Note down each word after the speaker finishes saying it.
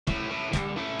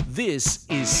This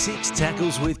is Six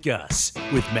Tackles with Gus,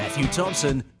 with Matthew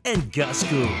Thompson and Gus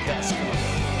Gould.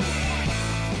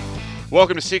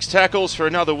 Welcome to Six Tackles for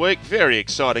another week. Very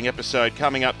exciting episode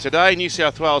coming up today. New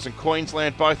South Wales and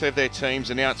Queensland both have their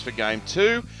teams announced for Game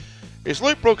 2. Is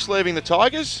Luke Brooks leaving the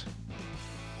Tigers?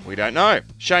 We don't know.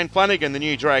 Shane Flanagan, the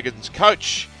new Dragons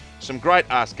coach. Some great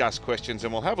Ask Gus questions,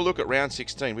 and we'll have a look at round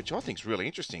 16, which I think is really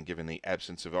interesting given the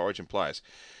absence of Origin players.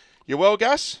 You well,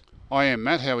 Gus? I am,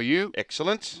 Matt. How are you?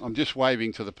 Excellent. I'm just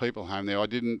waving to the people home there.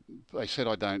 They said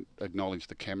I don't acknowledge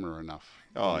the camera enough.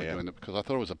 Oh, yeah. Doing it because I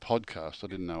thought it was a podcast. I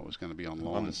didn't know it was going to be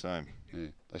online. I'm the same. Yeah.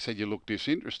 They said you look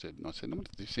disinterested. And I said, I'm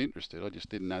not disinterested. I just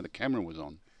didn't know the camera was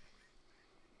on.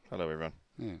 Hello, everyone.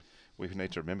 Yeah. We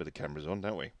need to remember the camera's on,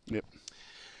 don't we? Yep.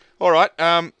 All right.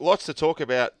 Lots to talk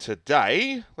about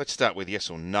today. Let's start with yes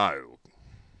or no.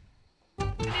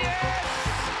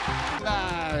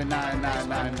 No.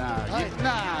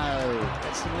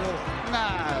 That's the rule.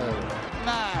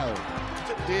 No.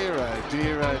 Dear.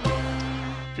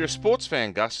 If you're a sports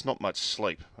fan, Gus, not much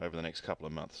sleep over the next couple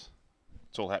of months.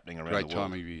 It's all happening around the world. Great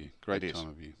time of year. Great time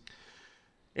of year.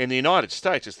 In the United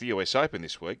States, it's the US Open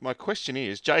this week. My question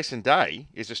is, Jason Day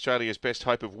is Australia's best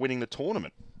hope of winning the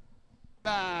tournament.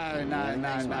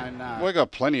 No. We've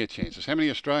got plenty of chances. How many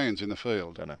Australians in the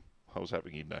field? Don't know. I was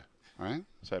hoping you'd know. All right.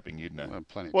 I was hoping you'd know. Well,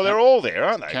 plenty. Well, they're all there,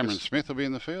 aren't they? Cameron Smith will be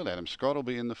in the field. Adam Scott will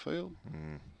be in the field.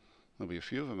 Mm. There'll be a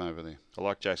few of them over there. I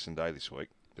like Jason Day this week.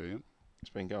 Do you? It's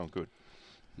been going good.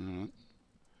 All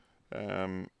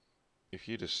right. If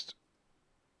you just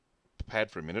pad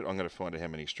for a minute, I'm going to find out how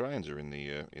many Australians are in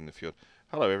the field.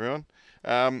 Hello, everyone.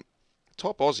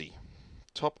 Top Australian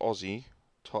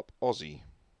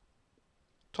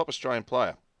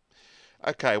player.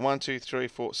 Okay, 1, 2, 3,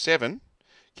 4, 7.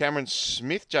 Cameron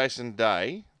Smith, Jason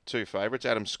Day, 2 favourites.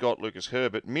 Adam Scott, Lucas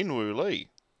Herbert, Min Woo Lee,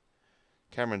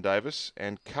 Cameron Davis,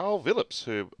 and Carl Phillips,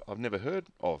 who I've never heard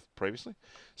of previously.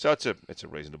 So it's a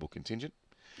reasonable contingent.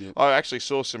 Yep. I actually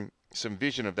saw some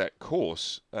vision of that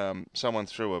course. Someone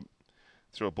threw a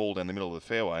ball down the middle of the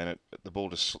fairway, and the ball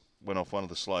just went off one of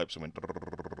the slopes and went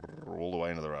all the way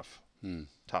into the rough.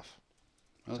 Tough.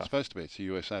 Well, it's supposed to be. It's the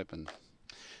US Open.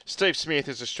 Steve Smith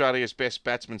is Australia's best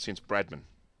batsman since Bradman.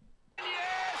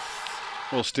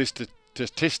 Well,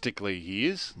 statistically, he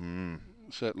is.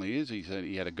 Certainly is.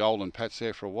 He had a golden patch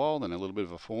there for a while, then a little bit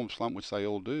of a form slump, which they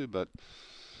all do, but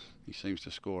he seems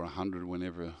to score 100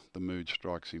 whenever the mood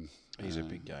strikes him. He's a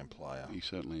big game player. He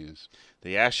certainly is.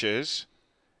 The Ashes,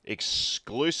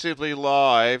 exclusively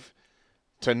live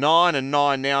to 9 and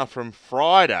 9 now from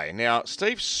Friday. Now,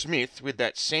 Steve Smith, with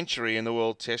that century in the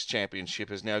World Test Championship,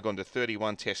 has now gone to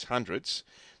 31 Test hundreds.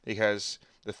 He has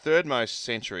the third most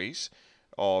centuries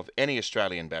of any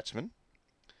Australian batsman.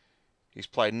 He's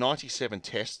played 97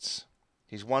 tests.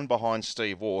 He's one behind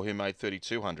Steve Waugh, who made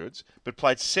 32 hundreds, but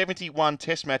played 71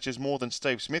 test matches more than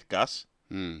Steve Smith, Gus.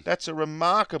 That's a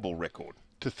remarkable record.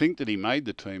 To think that he made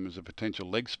the team as a potential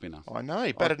leg spinner. I know.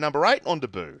 He batted number 8 on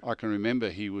debut. I can remember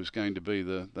he was going to be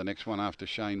the next one after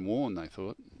Shane Warne, they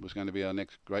thought, was going to be our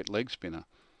next great leg spinner.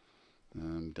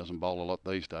 Doesn't bowl a lot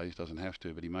these days, doesn't have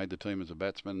to, but he made the team as a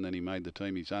batsman, and then he made the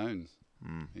team his own.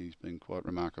 He's been quite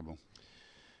remarkable.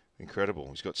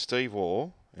 Incredible. He's got Steve Waugh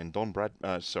and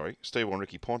Steve Waugh and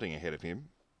Ricky Ponting ahead of him,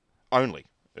 only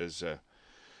as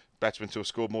batsmen to have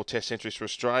scored more Test centuries for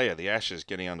Australia. The Ashes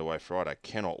getting underway Friday.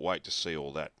 Cannot wait to see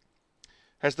all that.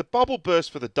 Has the bubble burst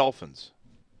for the Dolphins?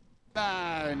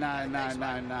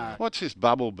 No. What's this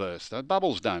bubble burst?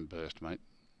 Bubbles don't burst, mate.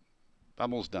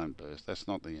 Bubbles don't burst. That's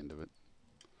not the end of it.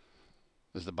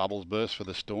 Does the bubbles burst for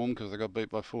the Storm because they got beat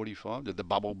by 45? Did the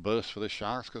bubble burst for the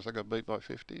Sharks because they got beat by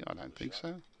 50? I don't think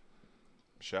so.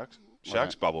 Sharks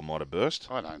bubble might have burst.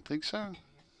 I don't think so.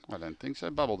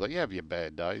 Bubble, you have your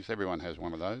bad days. Everyone has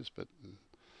one of those, but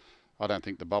I don't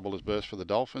think the bubble has burst for the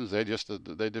Dolphins. They're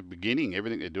the beginning.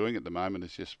 Everything they're doing at the moment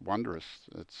is just wondrous.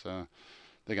 They're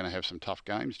going to have some tough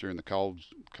games during the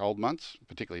cold months,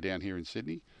 particularly down here in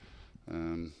Sydney.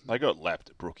 They got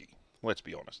lapped at Brookie. Let's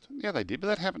be honest. Yeah, they did,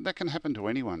 but that can happen to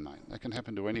anyone, mate. That can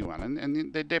happen to anyone,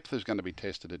 and their depth is going to be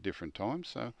tested at different times.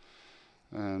 So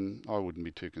I wouldn't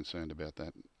be too concerned about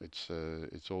that. It's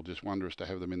all just wondrous to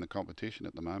have them in the competition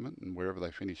at the moment, and wherever they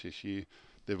finish this year,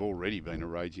 they've already been a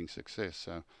raging success.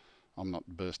 So I'm not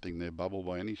bursting their bubble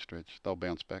by any stretch. They'll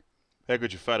bounce back. How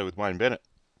good's your photo with Wayne Bennett?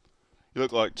 You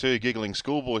look like two giggling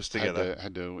schoolboys together.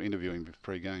 Had to interview him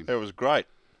pre-game. It was great.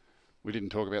 We didn't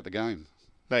talk about the game.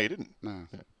 No, you didn't. No.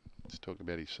 Yeah. Just talked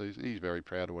about his season. He's very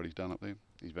proud of what he's done up there.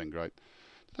 He's been great.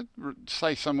 Did I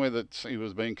say somewhere that he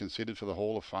was being considered for the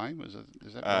Hall of Fame? Is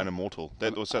that right? An immortal.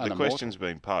 The question's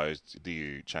been posed, do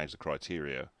you change the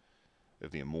criteria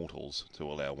of the immortals to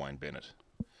allow Wayne Bennett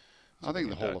I think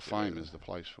the Hall of Fame is the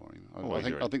place for him.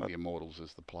 I think the Immortals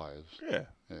is the players. Yeah.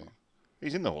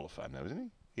 He's in the Hall of Fame now, isn't he?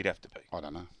 He'd have to be. I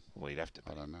don't know. Well, he'd have to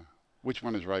be. I don't know. Which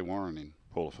one is Ray Warren in?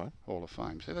 Hall of Fame. Hall of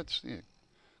Fame. So that's,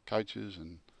 coaches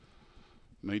and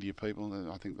media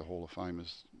people. I think the Hall of Fame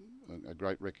is a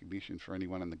great recognition for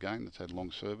anyone in the game that's had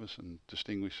long service and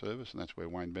distinguished service, and that's where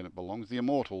Wayne Bennett belongs. The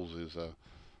Immortals is,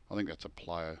 I think that's a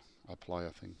player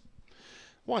thing.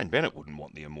 Wayne Bennett wouldn't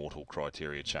want the immortal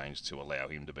criteria changed to allow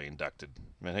him to be inducted.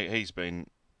 I mean,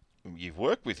 you've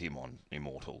worked with him on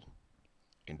immortal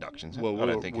inductions. Well,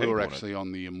 we were actually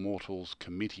on the Immortals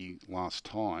committee last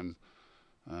time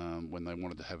when they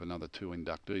wanted to have another 2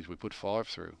 inductees. We put 5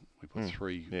 through. We put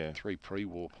three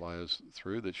pre-war players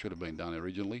through that should have been done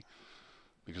originally,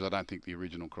 because I don't think the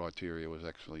original criteria was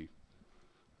actually.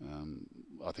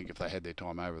 I think if they had their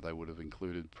time over, they would have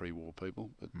included pre-war people.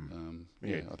 But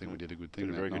I think we did a good thing.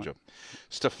 Did a very good job.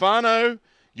 Stefano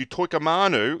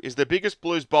Utoikamanu is the biggest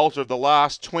Blues bolter of the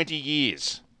last 20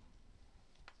 years.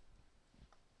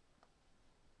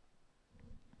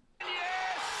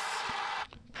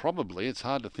 Probably. It's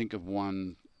hard to think of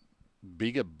one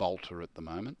bigger bolter at the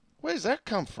moment. Where's that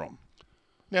come from?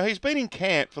 Now, he's been in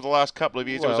camp for the last couple of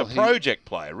years. He was a project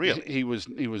player, really. He was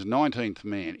 19th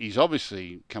man. He's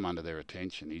obviously come under their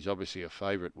attention. He's obviously a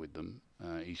favourite with them.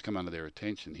 He's come under their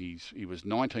attention. He was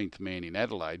 19th man in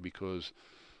Adelaide because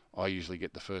I usually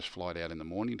get the first flight out in the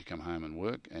morning to come home and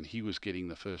work, and he was getting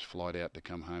the first flight out to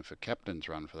come home for captain's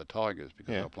run for the Tigers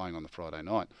because they were playing on the Friday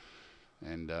night.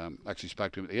 And actually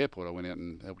spoke to him at the airport. I went out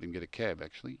and helped him get a cab,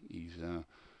 actually.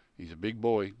 He's a big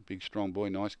boy, big, strong boy,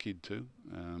 nice kid too.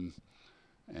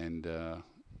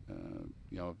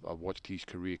 I've watched his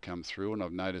career come through, and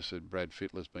I've noticed that Brad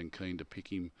Fittler's been keen to pick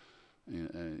him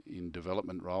in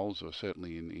development roles, or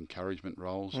certainly in encouragement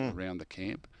roles around the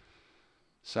camp.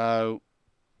 So,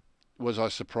 was I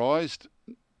surprised?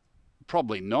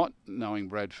 Probably not, knowing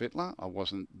Brad Fittler. I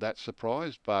wasn't that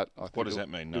surprised, but I think. What does that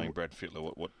mean, knowing Brad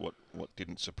Fittler? What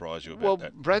didn't surprise you about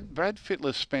that? Well, Brad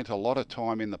Fittler spent a lot of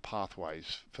time in the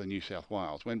pathways for New South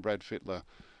Wales. When Brad Fittler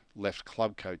left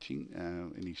club coaching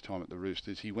in his time at the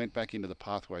Roosters, he went back into the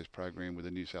pathways program with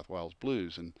the New South Wales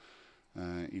Blues, and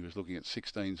he was looking at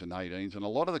 16s and 18s, and a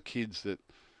lot of the kids that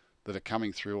are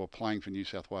coming through or playing for New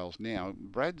South Wales now,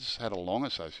 Brad's had a long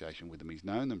association with them. He's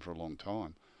known them for a long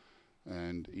time,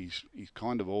 and he's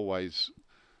kind of always,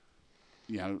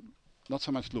 not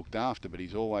so much looked after, but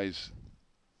he's always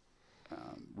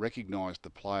recognised the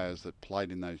players that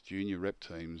played in those junior rep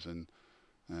teams and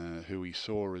who he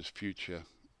saw as future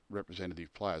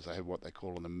representative players. They have what they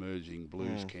call an emerging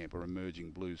blues camp or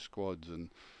emerging blues squads, and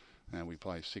we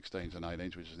play 16s and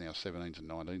 18s, which is now 17s and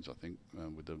 19s, I think,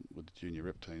 with the junior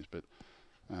rep teams. But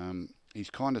he's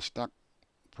kind of stuck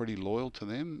pretty loyal to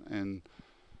them, and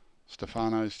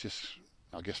Stefano's just,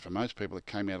 I guess for most people, it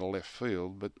came out of left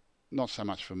field, but not so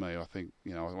much for me. I think,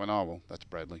 I went, oh well, that's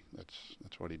Bradley. That's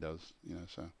what he does.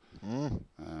 So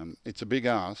it's a big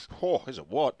ask. Oh, is it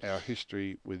what? Our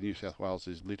history with New South Wales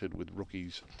is littered with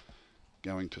rookies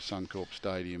going to Suncorp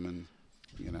Stadium and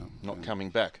not coming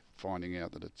back, finding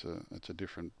out that it's a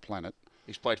different planet.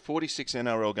 He's played 46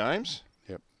 NRL games.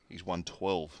 Yep. He's won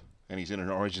 12, and he's in an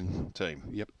Origin team.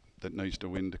 Yep. That needs to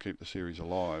win to keep the series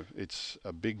alive. It's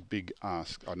a big, big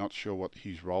ask. I'm not sure what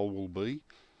his role will be.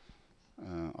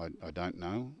 I don't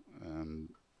know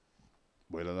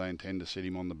whether they intend to sit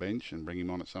him on the bench and bring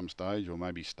him on at some stage, or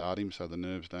maybe start him so the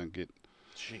nerves don't get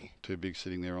too big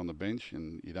sitting there on the bench,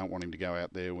 and you don't want him to go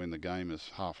out there when the game is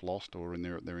half lost or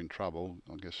they're in trouble.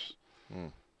 I guess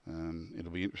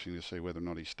it'll be interesting to see whether or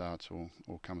not he starts or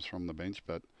comes from the bench,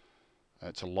 but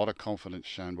it's a lot of confidence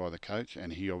shown by the coach,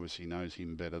 and he obviously knows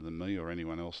him better than me or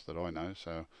anyone else that I know,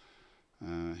 so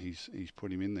he's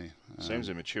put him in there. Seems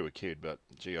a mature kid, but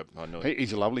gee, I know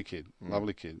he's a lovely kid.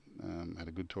 Lovely kid. Had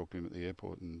a good talk to him at the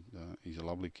airport, and he's a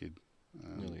lovely kid.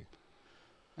 Really.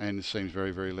 And seems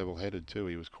very, very level-headed too.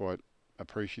 He was quite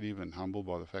appreciative and humbled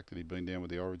by the fact that he'd been down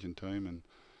with the Origin team, and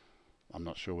I'm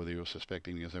not sure whether he was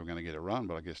suspecting he was ever going to get a run,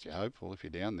 but I guess you're hopeful. If you're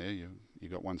down there, you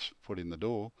got one foot in the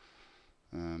door.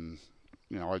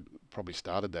 I probably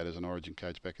started that as an Origin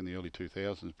coach back in the early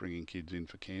 2000s, bringing kids in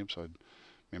for camps. I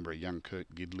remember a young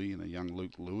Kurt Gidley and a young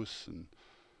Luke Lewis, and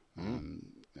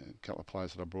a couple of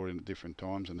players that I brought in at different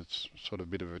times, and it's sort of a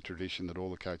bit of a tradition that all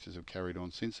the coaches have carried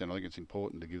on since then. I think it's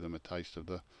important to give them a taste of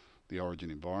the Origin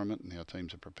environment and how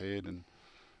teams are prepared, and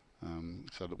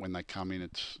so that when they come in,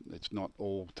 it's not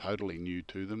all totally new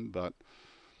to them. But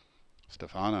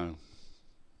Stefano,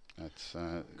 That's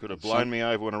Could have blown me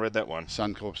over when I read that one.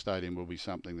 Suncorp Stadium will be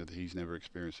something that he's never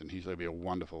experienced, and it'll be a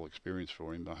wonderful experience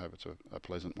for him. I hope it's a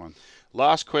pleasant one.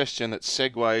 Last question that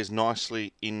segues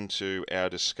nicely into our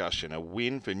discussion. A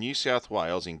win for New South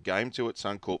Wales in Game 2 at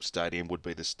Suncorp Stadium would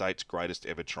be the state's greatest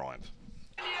ever triumph.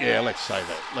 Yeah, let's say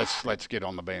that. Let's get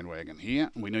on the bandwagon here.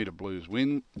 We need a Blues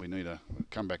win. We need to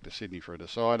come back to Sydney for a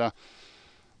decider.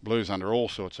 Blues under all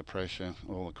sorts of pressure.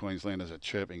 All the Queenslanders are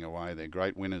chirping away. They're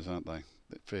great winners, aren't they?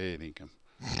 They're fair income.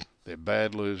 They're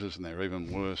bad losers and they're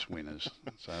even worse winners.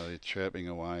 So they're chirping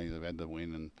away. They've had the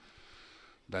win and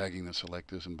bagging the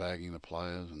selectors and bagging the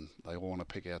players, and they all want to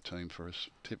pick our team for us.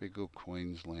 Typical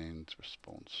Queensland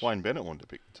response. Wayne Bennett wanted to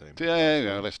pick the team.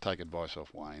 Yeah, let's take advice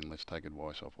off Wayne. Let's take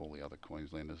advice off all the other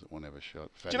Queenslanders that won't have a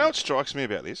shot. Do you know what strikes me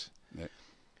about this? Yeah.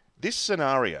 This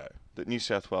scenario that New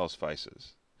South Wales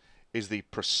faces is the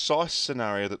precise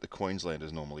scenario that the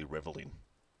Queenslanders normally revel in.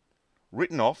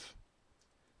 Written off,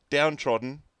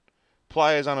 downtrodden,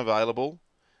 players unavailable.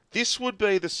 This would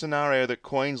be the scenario that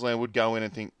Queensland would go in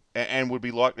and think and would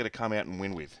be likely to come out and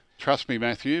win with. Trust me,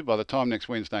 Matthew, by the time next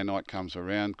Wednesday night comes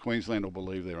around, Queensland will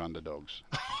believe they're underdogs.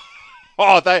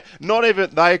 Not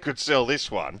even they could sell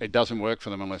this one. It doesn't work for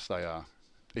them unless they are.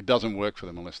 It doesn't work for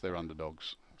them unless they're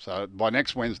underdogs. So by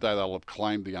next Wednesday, they'll have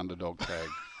claimed the underdog tag.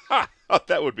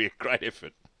 That would be a great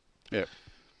effort. Yeah.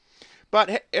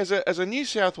 But as a New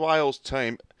South Wales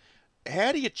team,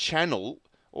 how do you channel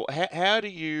or how do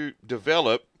you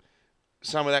develop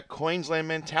some of that Queensland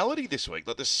mentality this week,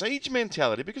 like the siege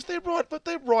mentality? Because they're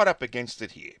right up against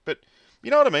it here. But you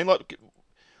know what I mean? Like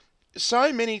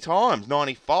so many times,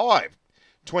 95,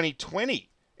 2020,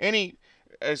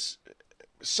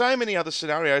 so many other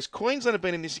scenarios, Queensland have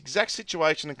been in this exact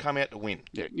situation and come out to win.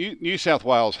 Yeah, New South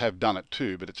Wales have done it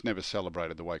too, but it's never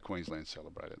celebrated the way Queensland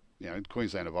celebrated. You know,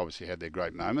 Queensland have obviously had their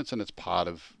great moments, and it's part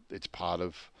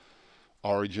of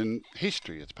Origin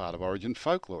history. It's part of Origin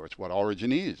folklore. It's what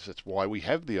Origin is. It's why we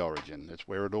have the Origin. It's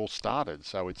where it all started.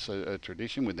 So it's a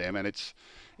tradition with them, and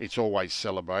it's always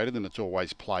celebrated and it's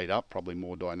always played up, probably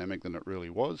more dynamic than it really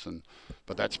was.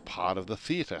 But that's part of the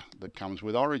theatre that comes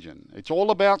with Origin. It's all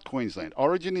about Queensland.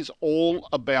 Origin is all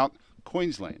about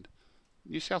Queensland.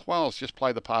 New South Wales just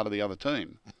play the part of the other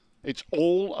team. It's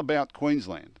all about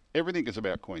Queensland. Everything is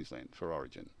about Queensland for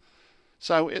Origin.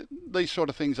 So these sort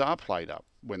of things are played up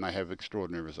when they have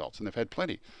extraordinary results, and they've had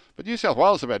plenty. But New South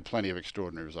Wales have had plenty of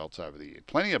extraordinary results over the year.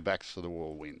 Plenty of backs to the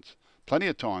wall wins. Plenty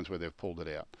of times where they've pulled it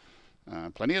out.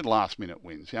 Plenty of last-minute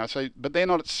wins. You know, so, but they're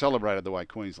not celebrated the way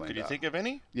Queensland are. Could you think of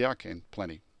any? Yeah, I can.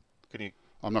 Plenty. Can you?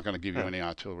 I'm not going to give you any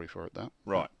artillery for it, though.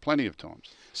 Right. Plenty of times.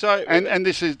 So, and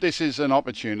this is an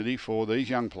opportunity for these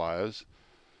young players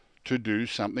to do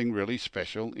something really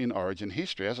special in Origin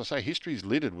history. As I say, history is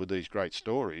littered with these great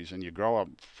stories, and you grow up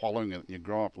following it, and you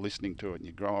grow up listening to it, and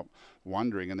you grow up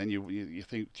wondering, and then you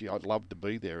think, gee, I'd love to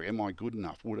be there. Am I good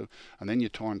enough? And then your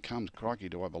time comes, crikey,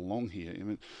 do I belong here? I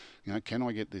mean, you know, can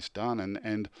I get this done?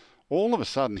 And all of a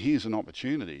sudden, here's an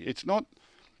opportunity. It's not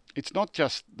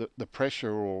just the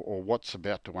pressure or what's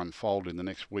about to unfold in the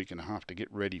next week and a half to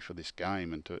get ready for this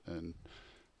game and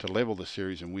to level the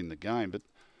series and win the game, but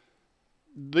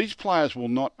these players will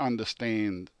not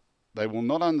understand. They will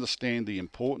not understand the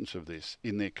importance of this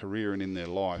in their career and in their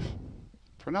life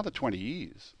for another 20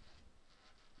 years.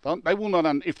 They will not.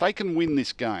 If they can win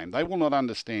this game, they will not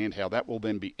understand how that will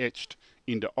then be etched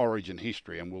into Origin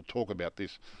history. And we'll talk about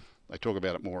this. They talk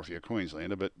about it more if you're a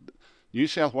Queenslander, but New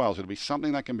South Wales, it'll be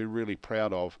something they can be really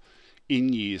proud of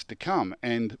in years to come.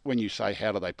 And when you say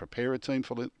how do they prepare a team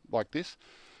for like this?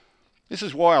 This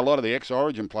is why a lot of the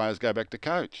ex-Origin players go back to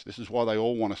coach. This is why they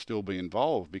all want to still be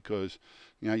involved, because,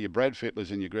 you know, your Brad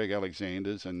Fittlers and your Greg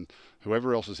Alexanders and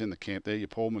whoever else is in the camp there, your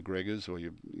Paul McGregors or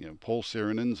your Paul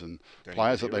Sirenans and Danny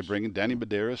players Medeiros. that they bring in, Danny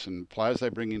Medeiros and players they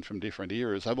bring in from different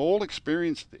eras, they've all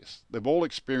experienced this. They've all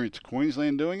experienced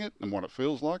Queensland doing it and what it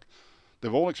feels like.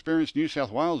 They've all experienced New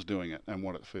South Wales doing it and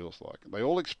what it feels like. They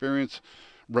all experience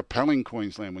repelling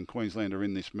Queensland when Queensland are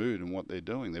in this mood and what they're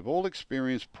doing. They've all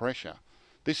experienced pressure.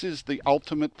 This is the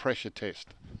ultimate pressure test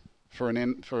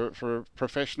for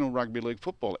professional rugby league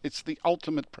football. It's the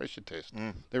ultimate pressure test.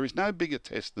 There is no bigger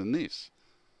test than this.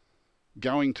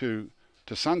 Going to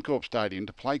Suncorp Stadium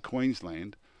to play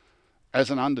Queensland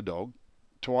as an underdog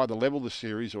to either level the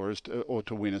series or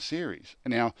to win a series.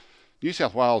 And now, New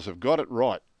South Wales have got it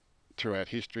right throughout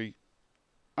history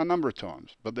a number of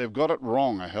times, but they've got it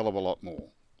wrong a hell of a lot more.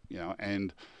 You know,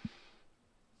 and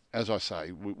as I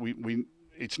say, we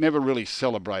it's never really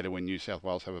celebrated when New South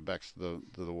Wales have a backs to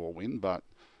the wall win, but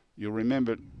you'll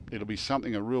remember it'll be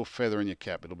something, a real feather in your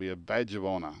cap. It'll be a badge of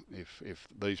honour if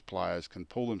these players can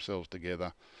pull themselves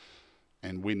together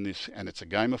and win this. And it's a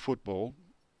game of football,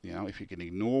 You know, if you can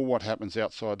ignore what happens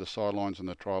outside the sidelines and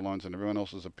the try lines and everyone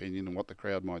else's opinion and what the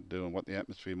crowd might do and what the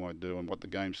atmosphere might do and what the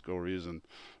game score is and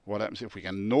what happens, if we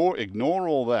can ignore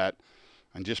all that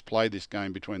and just play this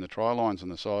game between the try lines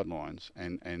and the sidelines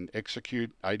and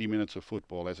execute 80 minutes of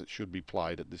football as it should be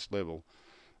played at this level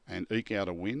and eke out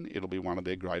a win, it'll be one of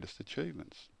their greatest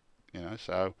achievements. You know,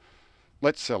 so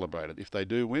let's celebrate it. If they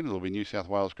do win, it'll be New South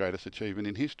Wales' greatest achievement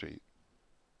in history.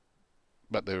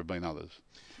 But there have been others.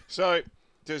 So,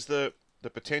 does the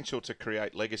potential to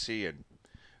create legacy and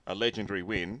a legendary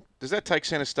win, does that take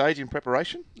centre stage in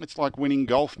preparation? It's like winning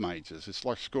golf majors. It's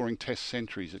like scoring test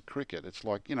centuries at cricket. It's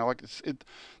like, you know, like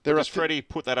Does Freddie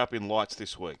put that up in lights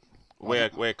this week?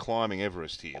 We're climbing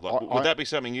Everest here. Would that be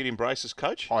something you'd embrace as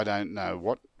coach? I don't know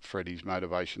what Freddie's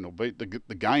motivation will be.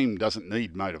 The game doesn't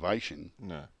need motivation.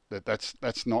 No. That's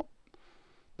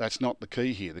not the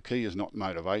key here. The key is not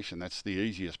motivation. That's the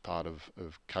easiest part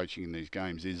of coaching in these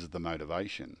games is the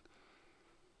motivation.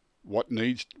 What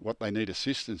they need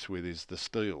assistance with is the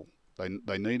steel.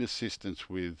 They need assistance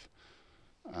with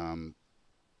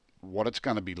what it's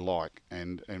going to be like,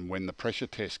 and when the pressure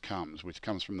test comes, which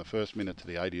comes from the first minute to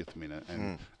the 80th minute,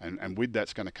 and with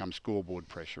that's going to come scoreboard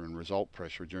pressure and result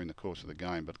pressure during the course of the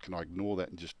game. But can I ignore that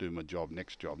and just do my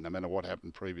next job, no matter what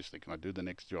happened previously? Can I do the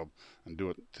next job and do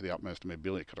it to the utmost of my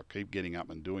ability? Could I keep getting up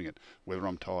and doing it, whether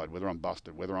I'm tired, whether I'm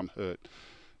busted, whether I'm hurt?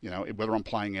 You know, whether I'm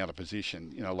playing out of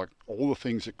position, you know, like all the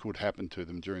things that could happen to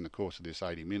them during the course of this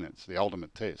 80 minutes, the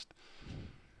ultimate test.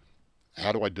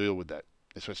 How do I deal with that?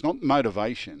 So it's not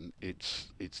motivation,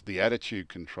 it's the attitude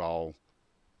control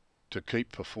to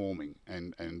keep performing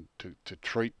and to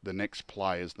treat the next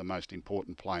play as the most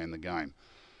important play in the game.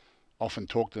 Often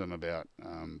talk to them about,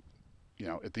 you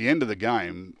know, at the end of the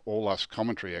game, all us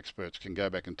commentary experts can go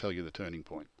back and tell you the turning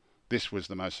point. This was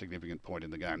the most significant point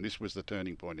in the game. This was the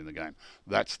turning point in the game.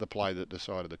 That's the play that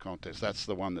decided the contest. That's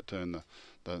the one that turned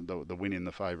the win in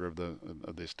the favour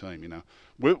of this team. You know,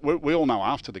 we all know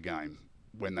after the game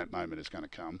when that moment is going to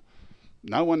come.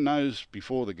 No one knows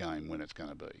before the game when it's going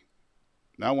to be.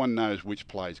 No one knows which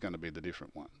play is going to be the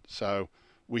different one. So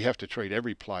we have to treat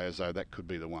every play as though that could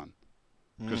be the one.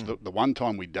 Because the one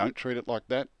time we don't treat it like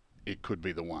that, it could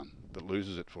be the one that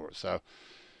loses it for us. So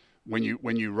when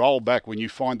you roll back, when you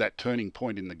find that turning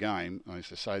point in the game, I used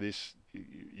to say this,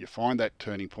 you find that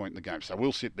turning point in the game. So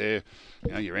we'll sit there,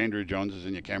 you know, your Andrew Johnses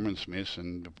and your Cameron Smiths,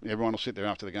 and everyone will sit there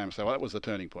after the game and say, well, that was the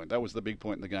turning point. That was the big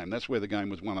point in the game. That's where the game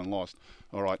was won and lost.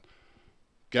 All right,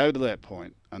 go to that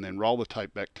point and then roll the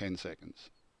tape back 10 seconds.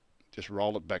 Just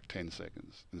roll it back 10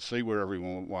 seconds and see where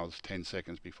everyone was 10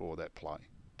 seconds before that play,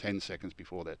 10 seconds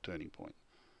before that turning point,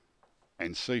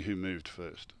 and see who moved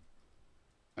first.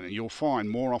 And you'll find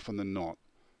more often than not,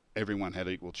 everyone had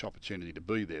equal opportunity to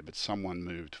be there, but someone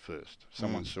moved first.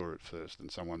 Someone saw it first, and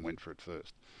someone went for it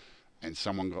first. And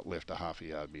someone got left a half a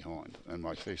yard behind. And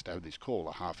I used to have this call,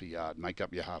 a half a yard. Make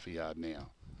up your half a yard now.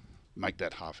 Make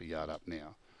that half a yard up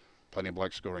now. Plenty of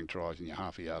blokes scoring tries and you're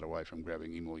half a yard away from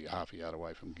grabbing him, or you're half a yard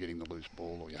away from getting the loose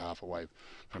ball, or you're half away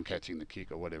from catching the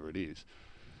kick, or whatever it is.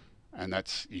 And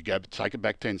that's, you go take it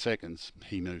back 10 seconds,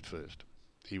 he moved first.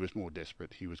 He was more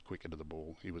desperate. He was quicker to the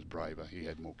ball. He was braver. He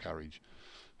had more courage.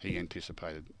 He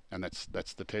anticipated. And that's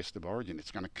the test of Origin. It's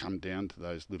going to come down to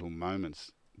those little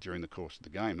moments during the course of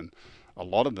the game. And a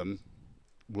lot of them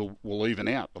will even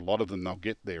out. A lot of them, they'll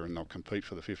get there and they'll compete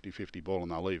for the 50-50 ball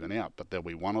and they'll even out. But there'll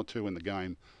be one or two in the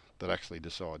game that actually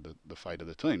decide the fate of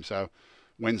the team. So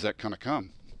when's that going to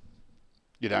come?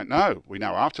 You don't know. We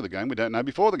know after the game. We don't know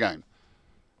before the game.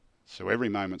 So every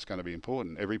moment's going to be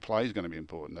important. Every play is going to be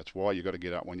important. That's why you've got to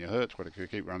get up when you're hurt. That's why you've got to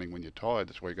keep running when you're tired.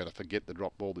 That's why you've got to forget the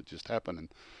drop ball that just happened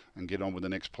and get on with the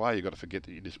next play. You've got to forget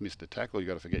that you just missed a tackle. You've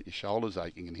got to forget your shoulders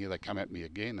aching, and here they come at me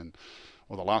again.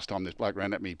 Or the last time this bloke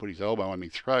ran at me, he put his elbow on my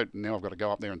throat, and now I've got to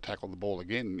go up there and tackle the ball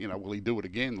again. You know, will he do it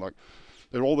again? Like,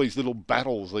 there are all these little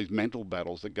battles, these mental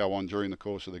battles that go on during the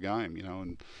course of the game, you know,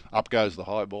 and up goes the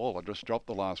high ball. I just dropped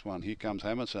the last one. Here comes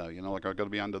Hamaso. You know, like I've got to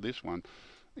be under this one.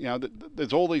 You know,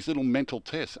 there's all these little mental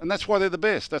tests, and that's why they're the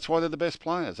best. That's why they're the best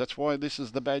players. That's why this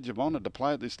is the badge of honour, to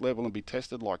play at this level and be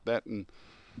tested like that and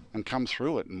come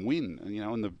through it and win. And, you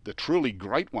know, and the truly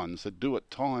great ones that do it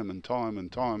time and time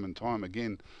and time and time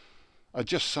again are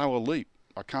just so elite.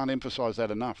 I can't emphasise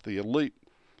that enough. The elite,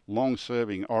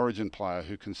 long-serving Origin player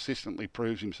who consistently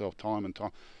proves himself time and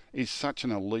time is such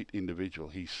an elite individual.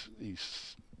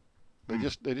 They're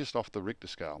just off the Richter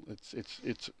scale.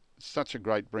 It's such a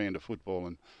great brand of football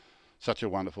and such a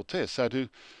wonderful test. So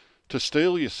to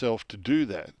steel yourself to do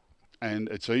that, and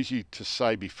it's easy to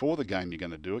say before the game you're going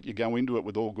to do it. You go into it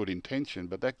with all good intention,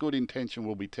 but that good intention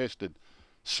will be tested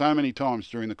so many times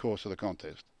during the course of the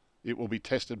contest. It will be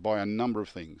tested by a number of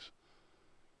things.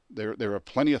 There are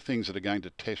plenty of things that are going to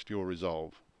test your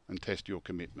resolve and test your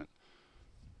commitment.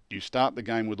 You start the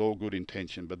game with all good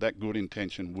intention, but that good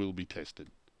intention will be tested.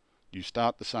 You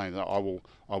start the same. I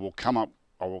will come up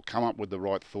with the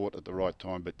right thought at the right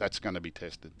time, but that's going to be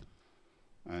tested,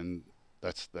 and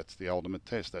that's the ultimate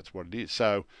test. That's what it is.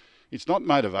 So, it's not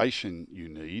motivation you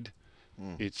need.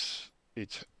 It's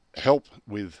help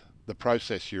with the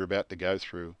process you're about to go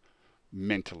through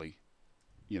mentally,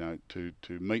 to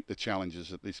meet the challenges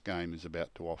that this game is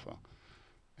about to offer.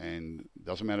 And it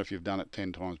doesn't matter if you've done it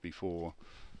 10 times before,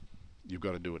 you've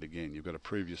got to do it again. You've got to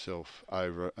prove yourself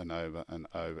over and over and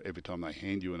over. Every time they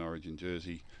hand you an Origin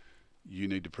jersey, you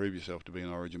need to prove yourself to be an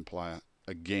Origin player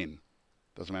again.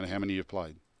 Doesn't matter how many you've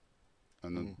played.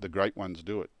 And the great ones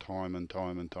do it time and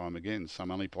time and time again.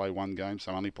 Some only play one game,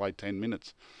 some only play 10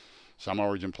 minutes. Some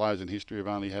Origin players in history have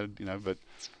only had, but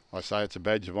I say it's a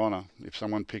badge of honour. If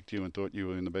someone picked you and thought you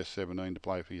were in the best 17 to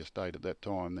play for your state at that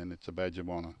time, then it's a badge of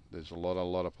honour. There's a lot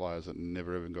of players that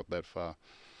never even got that far.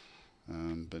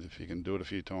 But if you can do it a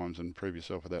few times and prove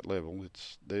yourself at that level,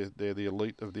 they're the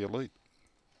elite of the elite.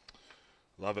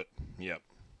 Love it. Yep.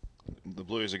 The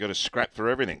Blues have got to scrap for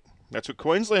everything. That's what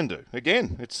Queensland do.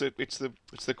 Again, it's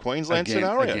the Queensland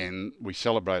scenario. Again, we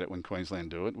celebrate it when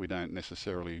Queensland do it. We don't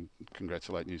necessarily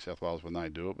congratulate New South Wales when they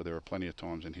do it, but there are plenty of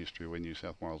times in history when New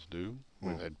South Wales do.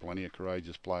 We've had plenty of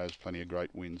courageous players, plenty of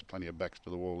great wins, plenty of backs to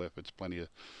the wall efforts, plenty of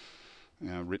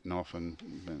written off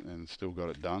and still got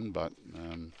it done. But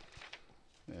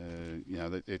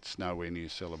it's nowhere near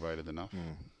celebrated enough.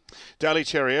 Daly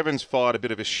Cherry Evans fired a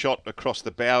bit of a shot across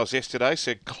the bows yesterday.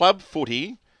 Said club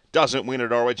footy doesn't win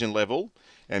at Origin level,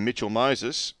 and Mitchell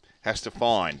Moses has to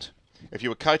find. If you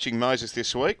were coaching Moses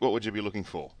this week, what would you be looking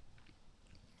for?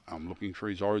 I'm looking for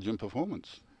his Origin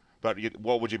performance. But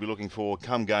what would you be looking for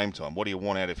come game time? What do you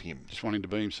want out of him? Just want him to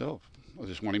be himself. I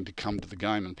just want him to come to the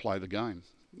game and play the game.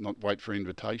 Not wait for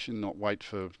invitation, not wait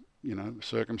for,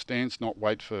 circumstance, not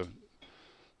wait for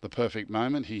the perfect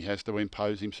moment. He has to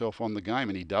impose himself on the game,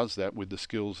 and he does that with the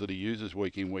skills that he uses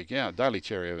week in, week out. Daly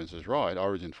Cherry Evans is right.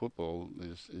 Origin football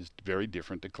is very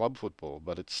different to club football,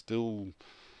 but it's still,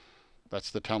 that's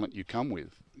the talent you come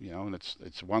with, and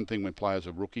it's one thing when players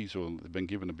are rookies or they've been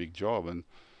given a big job, and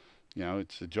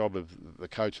it's the job of the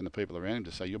coach and the people around him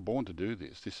to say, you're born to do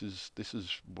this. This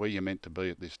is where you're meant to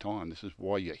be at this time. This is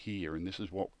why you're here, and this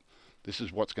is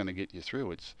what's going to get you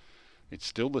through. It's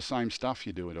still the same stuff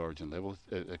you do at Origin level,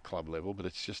 at club level, but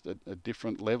it's just a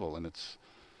different level, and it's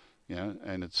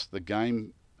the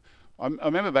game. I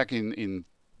remember back in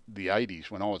the 80s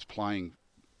when I was playing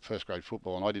first grade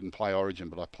football, and I didn't play Origin,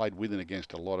 but I played with and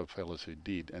against a lot of fellas who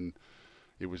did, and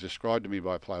it was described to me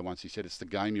by a player once. He said, it's the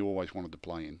game you always wanted to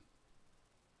play in.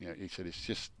 He said, it's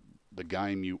just the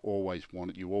game you always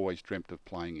wanted, you always dreamt of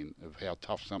playing in, of how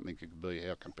tough something could be,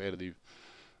 how competitive,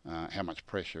 how much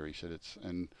pressure. He said it's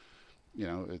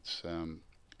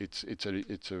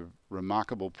a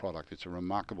remarkable product. It's a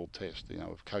remarkable test,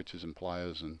 of coaches and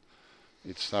players, and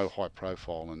it's so high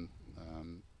profile, and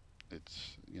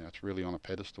it's really on a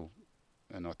pedestal,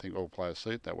 and I think all players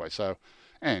see it that way. So,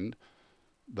 and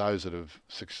those that have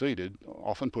succeeded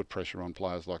often put pressure on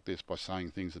players like this by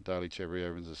saying things that Daly Cherry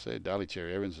Evans has said. Daly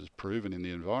Cherry Evans has proven in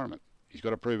the environment. He's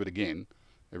got to prove it again.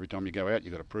 Every time you go out,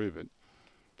 you've got to prove it.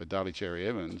 But Daly Cherry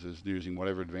Evans is using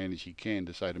whatever advantage he can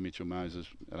to say to Mitchell Moses,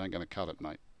 it ain't going to cut it,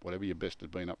 mate. Whatever your best has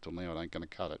been up till now, it ain't going to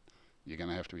cut it. You're going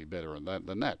to have to be better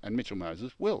than that. And Mitchell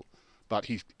Moses will. But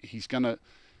he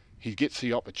gets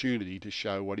the opportunity to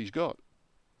show what he's got.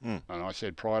 And I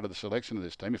said prior to the selection of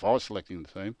this team, if I was selecting the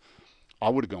team, I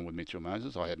would have gone with Mitchell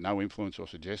Moses. I had no influence or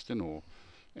suggestion or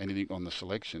anything on the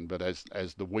selection, but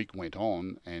as the week went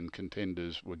on and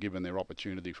contenders were given their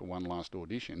opportunity for one last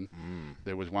audition,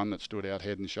 there was one that stood out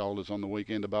head and shoulders on the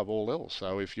weekend above all else.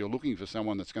 So if you're looking for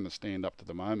someone that's going to stand up to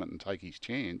the moment and take his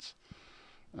chance,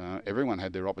 everyone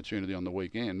had their opportunity on the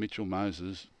weekend. Mitchell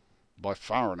Moses, by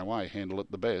far and away, handled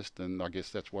it the best, and I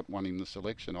guess that's what won him the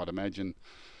selection. I'd imagine,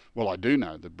 well, I do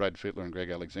know that Brad Fittler and Greg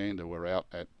Alexander were out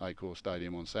at Accor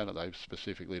Stadium on Saturday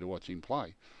specifically to watch him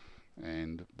play.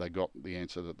 And they got the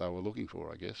answer that they were looking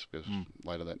for, I guess, because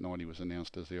later that night he was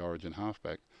announced as the Origin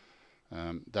halfback.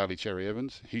 Daly Cherry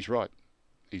Evans, he's right.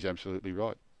 He's absolutely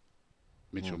right.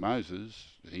 Mitchell Moses,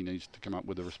 he needs to come up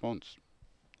with a response.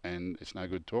 And it's no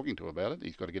good talking to him about it.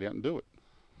 He's got to get out and do it.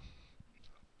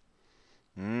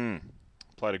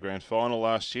 Played a grand final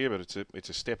last year, but it's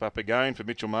a step up again for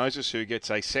Mitchell Moses, who gets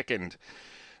a second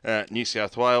New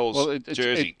South Wales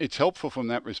jersey. It's helpful from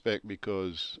that respect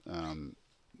because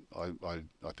I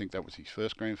think that was his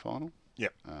first grand final.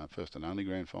 Yep. First and only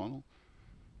grand final.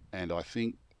 And I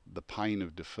think the pain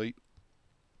of defeat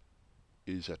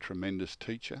is a tremendous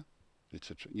teacher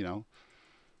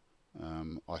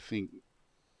I think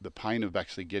the pain of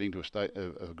actually getting to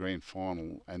a grand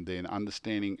final and then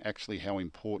understanding actually how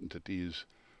important it is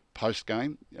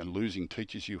post-game, and losing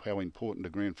teaches you how important a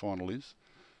grand final is,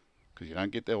 because you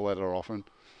don't get there all that often.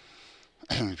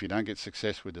 If you don't get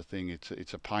success with the thing,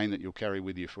 it's a pain that you'll carry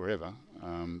with you forever.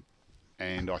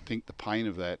 And I think the pain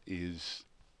of that is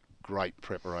great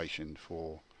preparation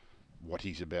for what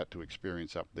he's about to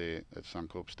experience up there at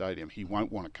Suncorp Stadium. He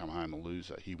won't want to come home a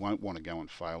loser. He won't want to go and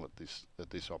fail at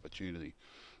this opportunity.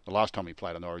 The last time he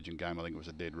played an Origin game, I think it was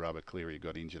a dead rubber. Cleary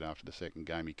got injured after the second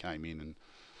game. He came in and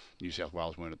New South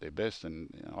Wales weren't at their best,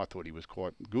 and I thought he was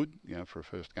quite good, for a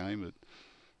first game, but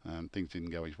things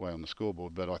didn't go his way on the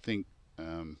scoreboard. But I think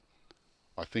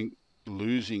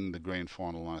losing the grand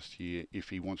final last year, if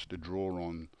he wants to draw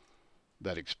on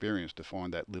that experience to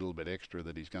find that little bit extra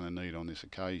that he's going to need on this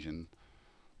occasion,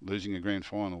 losing a grand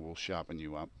final will sharpen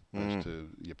you up as to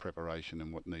your preparation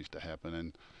and what needs to happen.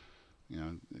 And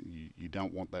you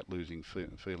don't want that losing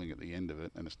feeling at the end of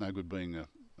it, and it's no good being a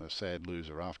sad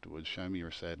loser afterwards. Show me you're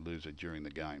a sad loser during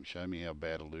the game. Show me how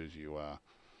bad a loser you are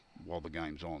while the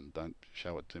game's on. Don't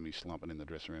show it to me slumping in the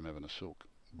dressing room having a sulk.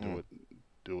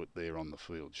 Do it there on the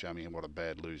field. Show me what a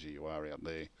bad loser you are out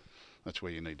there. That's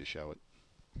where you need to show it.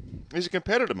 He's a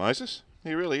competitor, Moses.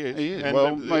 He really is. He is.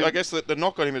 And I guess the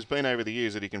knock on him has been over the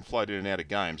years that he can float in and out of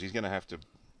games. He's going to have to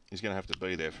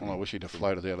be there. I wish he'd have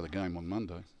floated out of the game on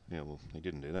Monday. Yeah, well, he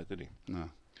didn't do that, did he? No.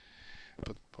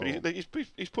 But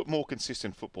he's put more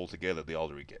consistent football together the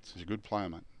older he gets. He's a good player,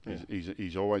 mate. Yeah.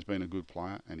 He's always been a good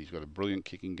player, and he's got a brilliant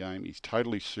kicking game. He's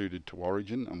totally suited to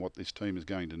Origin and what this team is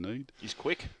going to need. He's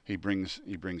quick. He brings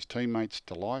teammates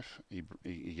to life. He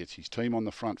gets his team on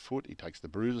the front foot. He takes the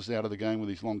bruises out of the game with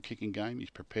his long kicking game. He's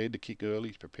prepared to kick early.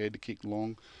 He's prepared to kick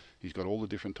long. He's got all the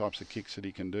different types of kicks that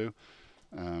he can do.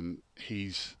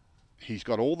 He's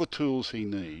got all the tools he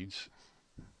needs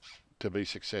to be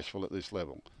successful at this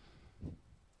level.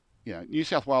 New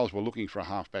South Wales were looking for a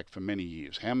halfback for many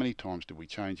years. How many times did we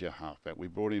change our halfback? We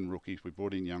brought in rookies, we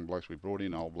brought in young blokes, we brought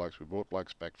in old blokes, we brought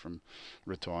blokes back from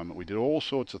retirement. We did all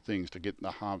sorts of things to get the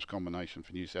halves combination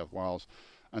for New South Wales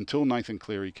until Nathan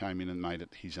Cleary came in and made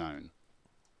it his own.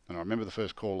 And I remember the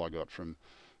first call I got from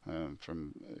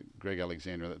Greg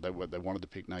Alexander that they wanted to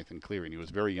pick Nathan Cleary, and he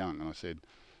was very young. And I said,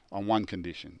 on one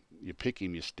condition, you pick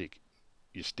him, you stick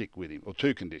with him. Or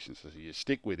two conditions. I said, you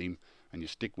stick with him, and you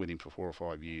stick with him for 4 or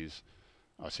 5 years.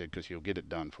 I said, because he'll get it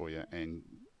done for you. And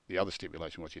the other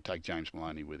stipulation was you take James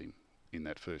Maloney with him in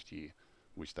that first year,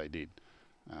 which they did.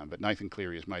 But Nathan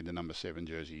Cleary has made the number 7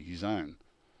 jersey his own.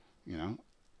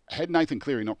 Had Nathan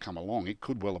Cleary not come along, it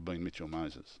could well have been Mitchell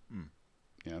Moses.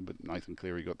 But Nathan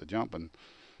Cleary got the jump and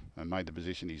made the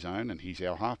position his own, and he's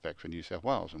our halfback for New South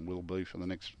Wales and will be for the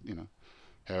next,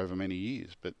 however many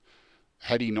years. But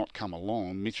had he not come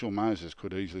along, Mitchell Moses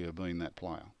could easily have been that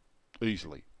player.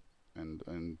 Easily.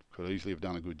 And could easily have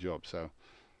done a good job. So,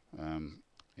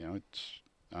 it's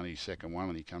only his second one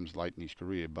and he comes late in his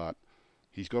career, but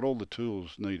he's got all the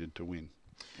tools needed to win.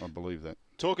 I believe that.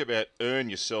 Talk about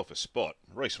earn yourself a spot.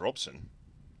 Reece Robson,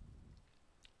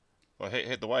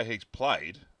 the way he's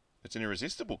played, it's an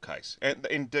irresistible case. And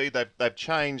indeed, they've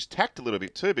changed tact a little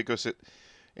bit too, because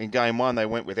in game one they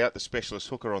went without the specialist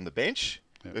hooker on the bench.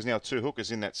 Yep. There's now 2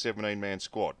 hookers in that 17-man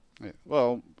squad. Yeah.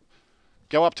 Well,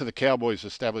 go up to the Cowboys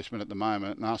establishment at the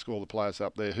moment and ask all the players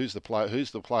up there, who's the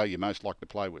player you most like to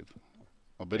play with?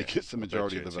 I bet he gets the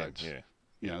majority of the votes.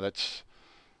 Yeah.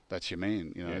 That's your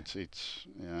man.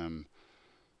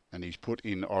 And he's put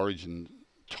in Origin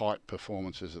tight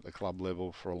performances at the club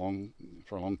level for a long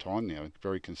time now.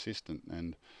 Very consistent,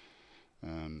 and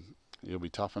he'll be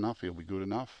tough enough. He'll be good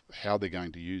enough. How they're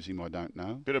going to use him, I don't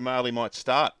know. Bit of Marley might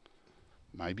start.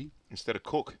 Maybe. Instead of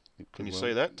Cook. Can you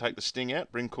see that? Take the sting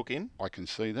out, bring Cook in? I can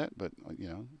see that, but,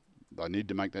 they need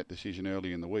to make that decision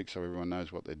early in the week so everyone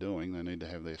knows what they're doing. They need to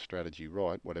have their strategy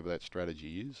right, whatever that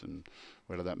strategy is, and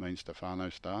whether that means Stefano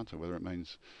starts or whether it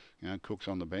means, Cook's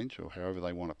on the bench or however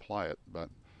they want to play it. But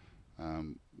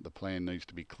the plan needs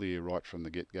to be clear right from the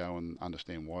get-go and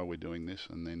understand why we're doing this,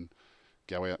 and then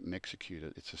go out and execute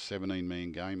it. It's a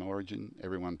 17-man game, Origin.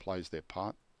 Everyone plays their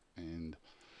part, and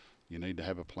you need to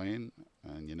have a plan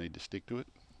and you need to stick to it.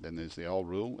 Then there's the old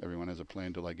rule, everyone has a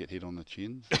plan till they get hit on the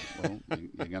chin. Well,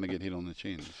 you're going to get hit on the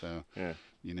chin. So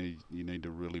you need to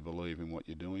really believe in what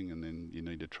you're doing, and then you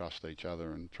need to trust each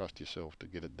other and trust yourself to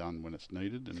get it done when it's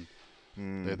needed.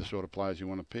 And they're the sort of players you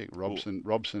want to pick.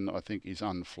 Robson, I think, is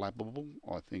unflappable.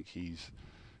 I think he's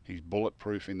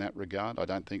bulletproof in that regard. I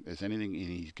don't think there's anything in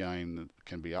his game that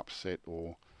can be upset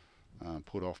or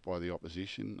put off by the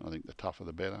opposition. I think the tougher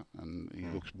the better, and he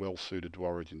looks well suited to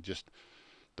Origin. Just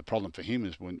The problem for him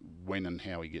is when and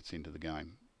how he gets into the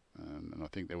game. And I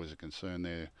think there was a concern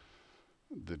there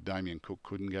that Damien Cook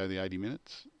couldn't go the 80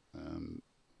 minutes.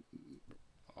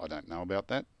 I don't know about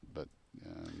that, but...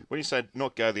 when you say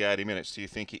not go the 80 minutes, do you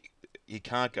think he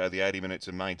can't go the 80 minutes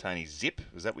and maintain his zip?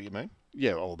 Is that what you mean?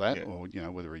 Yeah, all that, yeah.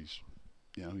 Or, whether he's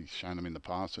shown them in the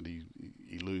past that he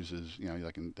loses,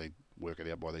 they work it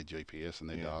out by their GPS and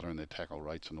their data and their tackle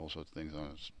rates and all sorts of things.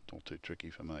 It's not too tricky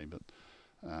for me, but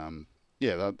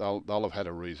they'll have had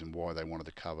a reason why they wanted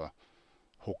to cover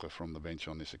hooker from the bench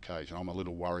on this occasion. I'm a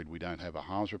little worried we don't have a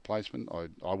halves replacement.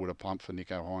 I would have pumped for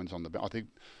Nicho Hynes on the bench.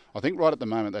 I think right at the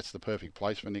moment that's the perfect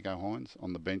place for Nicho Hynes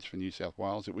on the bench for New South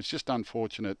Wales. It was just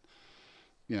unfortunate,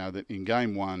 that in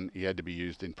game one he had to be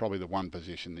used in probably the one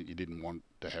position that you didn't want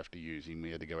to have to use him.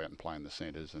 He had to go out and play in the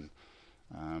centres,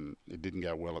 and it didn't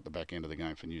go well at the back end of the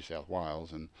game for New South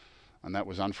Wales, and that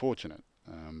was unfortunate.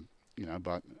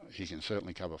 But he can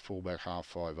certainly cover fullback,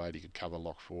 half 5'8". He could cover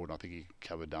lock forward. I think he could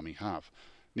cover dummy half.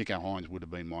 Nicho Hynes would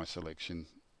have been my selection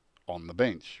on the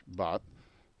bench, but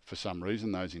for some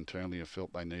reason those internally have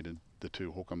felt they needed the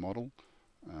two hooker model,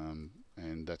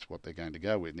 and that's what they're going to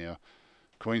go with. Now,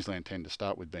 Queensland tend to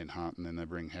start with Ben Hunt, and then they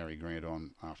bring Harry Grant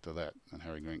on after that, and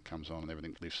Harry Grant comes on and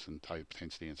everything lifts and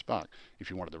intensity and spark. If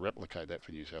you wanted to replicate that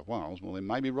for New South Wales, well then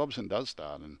maybe Robson does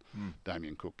start and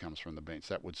Damien Cook comes from the bench.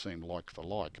 That would seem like for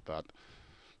like, but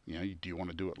do you want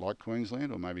to do it like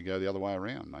Queensland, or maybe go the other way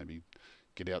around? Maybe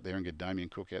get out there and get Damien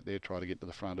Cook out there, try to get to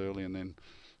the front early, and then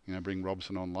bring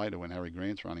Robson on later when Harry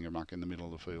Grant's running amok in the middle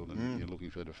of the field and you're looking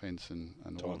for defence and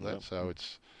all of that. So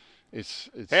it's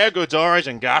how good's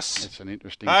Origin, Gus? It's an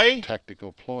interesting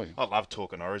tactical ploy. I love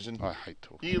talking Origin. I hate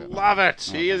talking. You love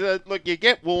it. Look, you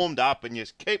get warmed up and you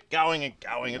just keep going and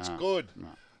going. It's good. No.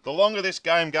 The longer this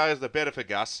game goes, the better for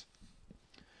Gus.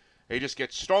 He just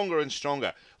gets stronger and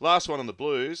stronger. Last one on the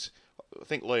Blues, I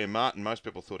think Liam Martin, most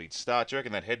people thought he'd start. Do you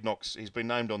reckon that head knocks, he's been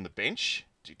named on the bench?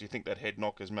 Do you think that head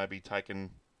knock has maybe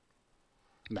taken...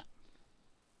 No.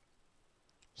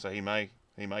 So he may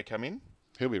come in?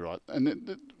 He'll be right.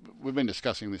 And we've been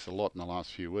discussing this a lot in the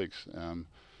last few weeks.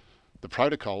 The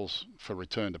protocols for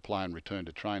return to play and return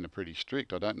to train are pretty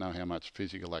strict. I don't know how much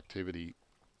physical activity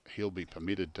he'll be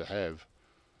permitted to have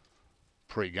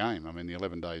pre-game. I mean, the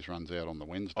 11 days runs out on the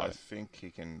Wednesday. I think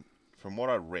he can, from what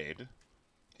I read,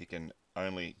 he can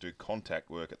only do contact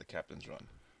work at the captain's run.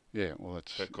 Yeah, well,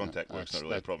 that contact work's not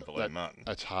really a problem for Liam Martin.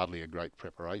 That's hardly a great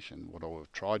preparation. What I would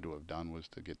have tried to have done was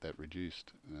to get that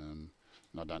reduced. And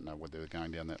I don't know whether they're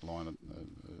going down that line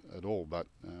at all, but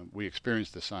we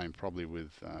experienced the same probably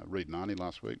with Reid Marnie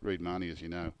last week. Reid Marnie, as you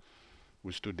know,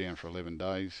 was stood down for 11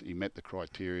 days. He met the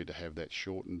criteria to have that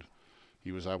shortened.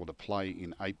 He was able to play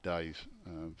in 8 days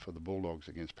for the Bulldogs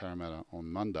against Parramatta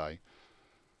on Monday.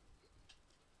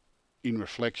 In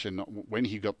reflection, when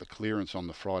he got the clearance on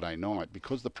the Friday night,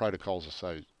 because the protocols are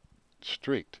so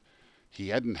strict, he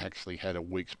hadn't actually had a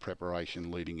week's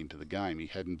preparation leading into the game. He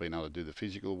hadn't been able to do the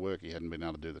physical work. He hadn't been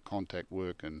able to do the contact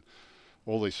work, and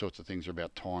all these sorts of things are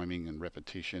about timing and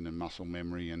repetition and muscle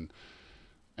memory.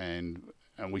 And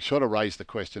we sort of raised the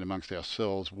question amongst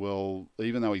ourselves, well,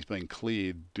 even though he's been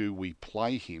cleared, do we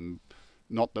play him?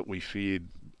 Not that we feared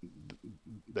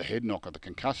the head knock or the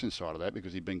concussion side of that,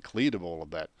 because he'd been cleared of all of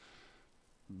that.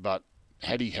 But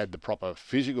had he had the proper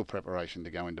physical preparation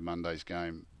to go into Monday's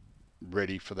game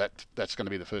ready for that, that's going to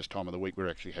be the first time of the week where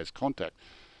he actually has contact.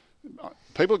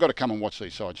 People have got to come and watch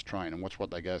these sides train and watch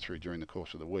what they go through during the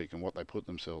course of the week and what they put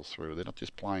themselves through. They're not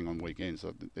just playing on weekends.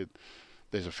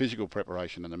 There's a physical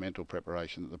preparation and a mental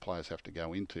preparation that the players have to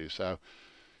go into. So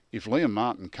if Liam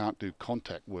Martin can't do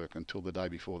contact work until the day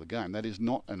before the game, that is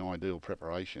not an ideal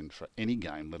preparation for any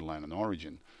game, let alone an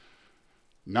Origin.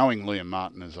 Knowing Liam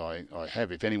Martin as I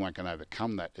have, if anyone can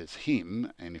overcome that, it's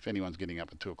him. And if anyone's getting up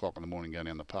at 2 o'clock in the morning going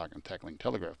down the park and tackling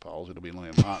telegraph poles, it'll be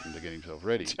Liam Martin to get himself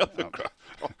ready.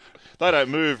 They don't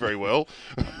move very well.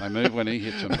 They move when he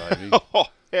hits them, baby. Oh,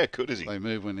 how good is he? They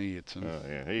move when he hits them. Oh,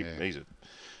 yeah,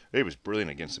 he was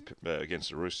brilliant against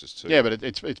the Roosters too. Yeah, but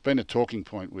it's been a talking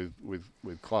point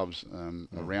with clubs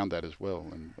around that as well.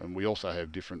 And we also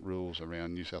have different rules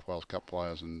around New South Wales Cup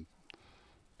players and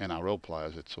NRL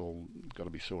players. It's all got to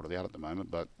be sorted out at the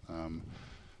moment, but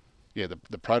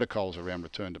the protocols around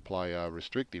return to play are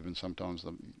restrictive, and sometimes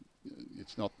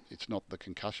it's not the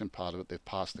concussion part of it. They've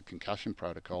passed the concussion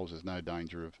protocols. There's no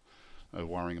danger of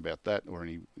worrying about that or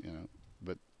any,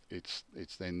 but it's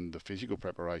then the physical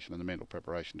preparation and the mental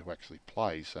preparation to actually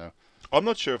play. So I'm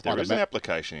not sure if there is an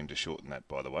application in to shorten that,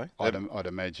 by the way. I'd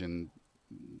imagine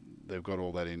they've got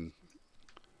all that in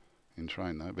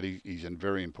train though, but he's a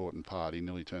very important part. He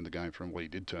nearly turned the game from, well, he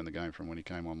did turn the game from when he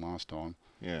came on last time.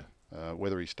 Yeah.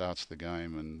 Whether he starts the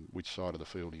game and which side of the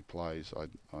field he plays,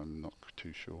 I'm not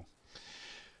too sure.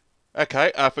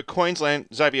 Okay, for Queensland,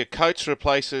 Xavier Coates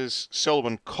replaces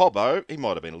Selwyn Cobbo. He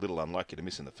might have been a little unlucky to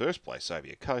miss in the first place,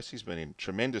 Xavier Coates. He's been in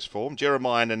tremendous form.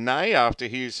 Jeremiah Nene, after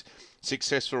his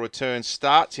successful return,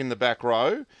 starts in the back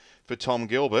row for Tom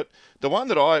Gilbert. The one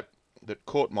that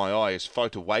caught my eye is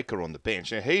Fotuaika on the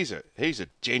bench. Now, he's a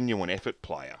genuine effort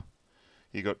player.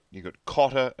 You got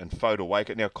Cotter and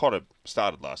Fotuaika. Now, Cotter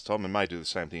started last time and may do the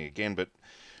same thing again, but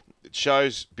it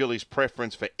shows Billy's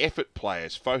preference for effort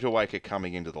players. Fotuaika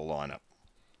coming into the lineup.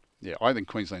 Yeah, I think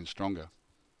Queensland's stronger.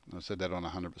 I said that on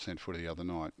 100% footy the other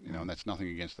night. And that's nothing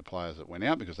against the players that went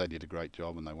out because they did a great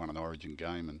job and they won an Origin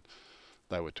game and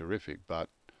they were terrific. But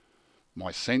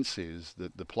my sense is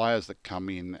that the players that come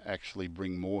in actually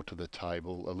bring more to the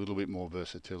table, a little bit more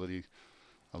versatility,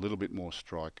 a little bit more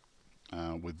strike,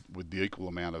 with the equal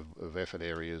amount of effort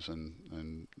areas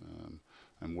and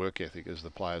work ethic as the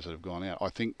players that have gone out. I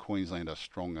think Queensland are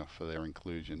stronger for their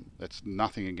inclusion. That's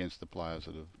nothing against the players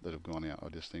that have gone out. I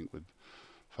just think with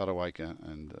Fotuaika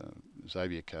and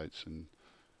Xavier Coates and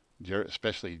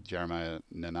especially Jeremiah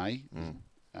Nene,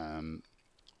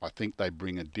 I think they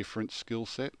bring a different skill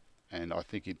set, and I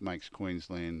think it makes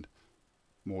Queensland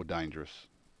more dangerous.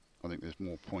 I think there's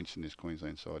more points in this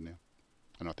Queensland side now,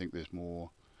 and I think there's more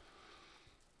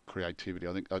creativity.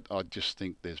 I just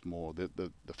think there's more.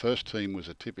 The first team was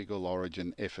a typical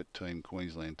Origin effort team,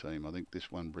 Queensland team. I think this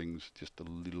one brings just a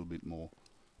little bit more.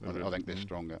 I think they're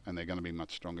stronger, and they're going to be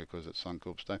much stronger because it's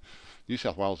Suncorp Stadium. New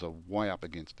South Wales are way up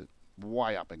against it.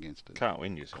 Way up against it. Can't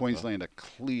win, New South Queensland are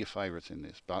clear favourites in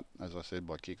this, but as I said,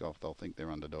 by kick-off, they'll think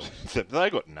they're underdogs. They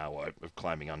got no hope of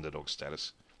claiming underdog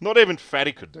status. Not even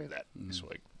Fatty could do that this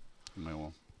week.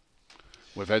 Well,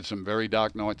 we've had some very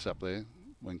dark nights up there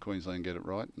when Queensland get it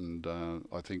right, and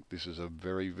I think this is a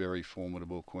very, very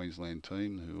formidable Queensland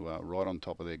team who are right on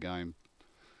top of their game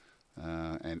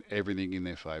and everything in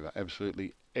their favour.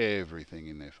 Absolutely everything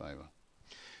in their favour.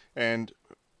 And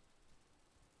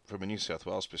from a New South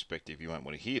Wales perspective, you won't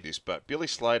want to hear this, but Billy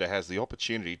Slater has the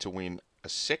opportunity to win a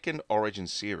second Origin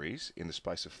series in the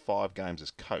space of 5 games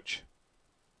as coach.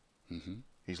 Mm-hmm.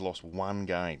 He's lost 1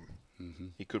 game. Mm-hmm.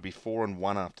 He could be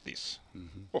 4-1 after this.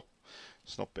 Mm-hmm. Oh,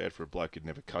 it's not bad for a bloke who'd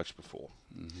never coached before.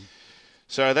 Mm-hmm.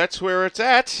 So that's where it's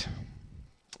at.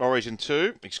 Origin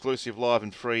 2, exclusive live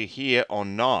and free here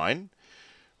on 9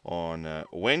 on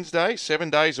Wednesday, 7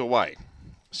 days away.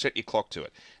 Set your clock to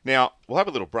it. Now, we'll have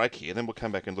a little break here, then we'll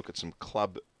come back and look at some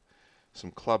club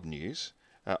news.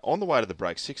 On the way to the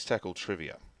break, 6 tackle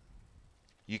trivia.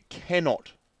 You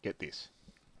cannot get this.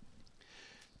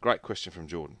 Great question from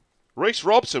Jordan. Reece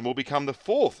Robson will become the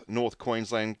 4th North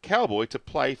Queensland Cowboy to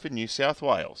play for New South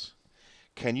Wales.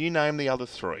 Can you name the other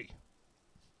 3?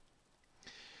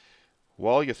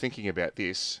 While you're thinking about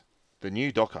this, the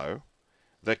new doco,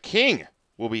 The King,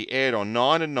 will be aired on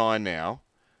 9 and 9 now,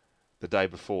 the day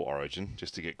before Origin,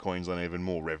 just to get Queensland even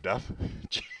more revved up.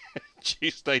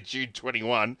 Tuesday, June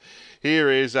 21.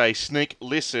 Here is a sneak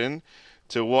listen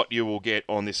to what you will get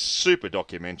on this super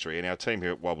documentary. And our team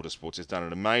here at Wobbleder Sports has done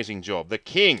an amazing job. The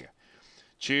King,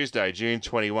 Tuesday, June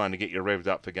 21, to get you revved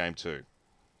up for Game 2.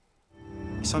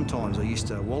 Sometimes I used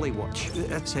to wally watch.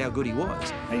 That's how good he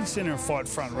was. He'd sit in and fight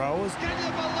front rowers. Can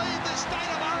you believe the state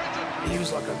of Origin? He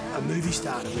was like a movie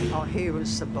star to me. Oh, he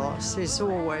was the boss. He's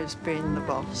always been the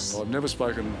boss. I've never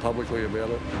spoken publicly about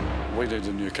it. We need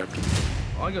a new captain.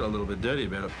 I got a little bit dirty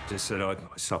about it. Just said I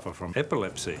suffer from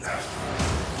epilepsy.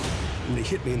 When he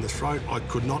hit me in the throat, I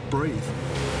could not breathe.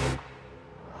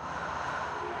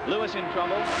 Lewis in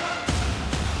trouble.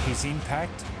 His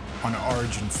impact on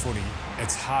Origin footy,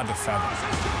 it's hard to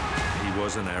fathom. He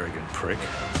was an arrogant prick.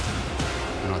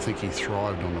 And I think he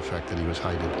thrived on the fact that he was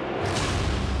hated.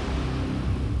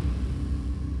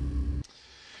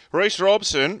 Reece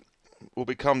Robson will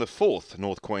become the 4th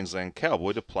North Queensland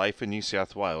Cowboy to play for New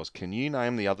South Wales. Can you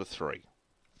name the other 3?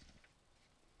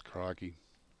 Crikey.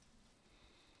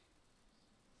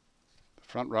 The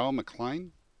front row,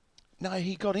 McLean? No,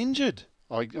 he got injured.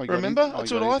 I got Remember? in-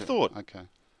 That's got what I into- thought. Okay.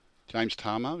 James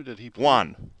Tarmo, did he play?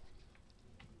 1.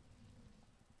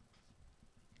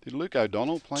 Did Luke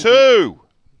O'Donnell play? 2.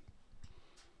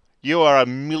 You are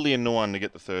 1,000,000 to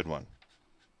get the 3rd one.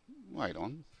 Wait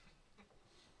on.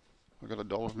 I got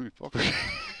 $1 in my pocket.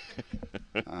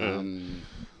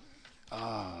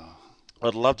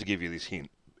 I'd love to give you this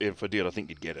hint. If I did, I think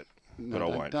you'd get it. No, But I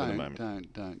won't for the moment.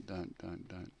 Don't.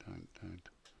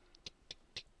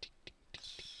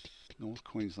 North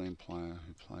Queensland player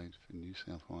who played for New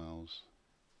South Wales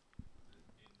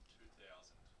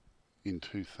in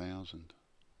 2000.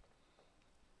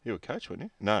 You were a coach, weren't you?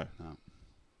 No. No.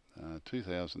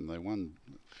 2000 they won.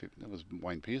 That was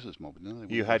Wayne Pearce's mob. No,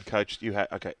 You had coached. You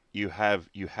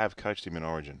have coached him in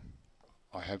Origin.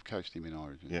 I have coached him in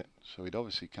Origin. Yeah. So he'd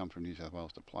obviously come from New South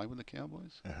Wales to play with the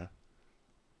Cowboys. Uh-huh.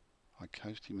 I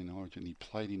coached him in Origin. He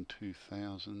played in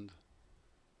 2000.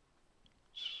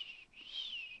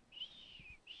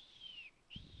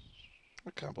 I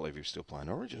can't believe he was still playing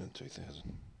Origin in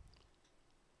 2000.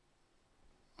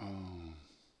 Oh.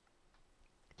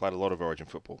 Played a lot of Origin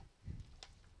football.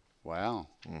 Wow.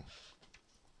 Mm.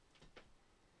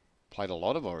 Played a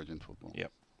lot of Origin football.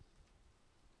 Yep.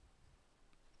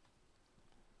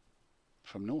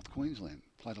 From North Queensland.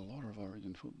 Played a lot of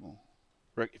Origin football.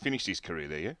 Finished his career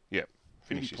there, yeah? Yep.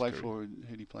 Finished his career. Who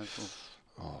did he play for?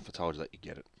 Oh, if I told you that, you'd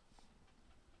get it.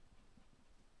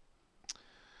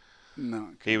 No.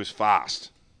 He was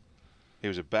fast. He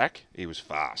was a back. He was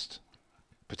fast.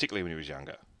 Particularly when he was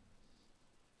younger.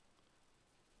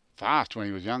 Fast when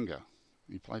he was younger.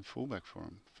 He played fullback for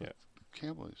him. For Yeah.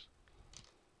 Cowboys.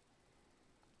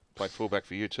 Played fullback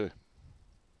for you too.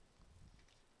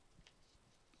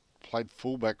 Played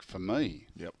fullback for me.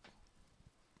 Yep.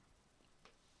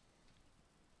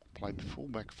 Played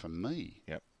fullback for me.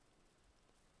 Yep.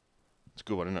 It's a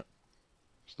good one, isn't it?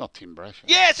 It's not Tim Brasher.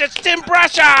 Yes, it's Tim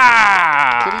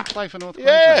Brasher! Did he play for North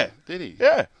Yeah. Queensland? Did he?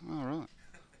 Yeah. All right.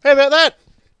 How about that?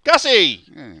 Gussie!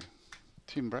 Yeah.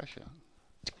 Tim Brasher.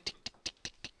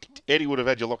 Eddie would have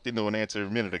had you locked into an answer a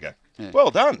minute ago. Yeah. Well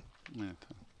done. Yeah.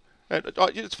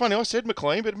 It's funny, I said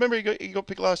McLean, but remember he got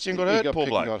picked last year and got hurt, poor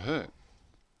bloke. He got hurt.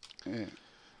 Yeah.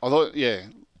 I thought, yeah.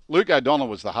 Luke O'Donnell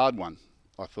was the hard one,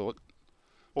 I thought.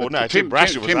 Well, But no, Tim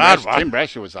Brasher was the hard one. Tim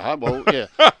Brasher was the hard one. Well, yeah.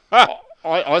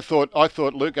 I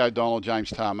thought Luke O'Donnell, James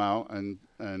Tarmow, and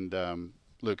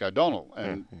Luke O'Donnell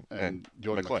and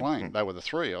Jordan McLean. They were the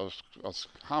three. I was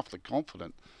halfly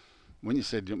confident. When you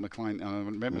said McLean, I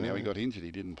remember now he got injured.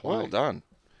 He didn't play. Well done.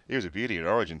 He was a beauty at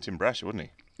Origin, Tim Brasher, wasn't he?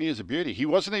 He is a beauty. He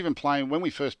wasn't even playing, when we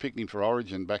first picked him for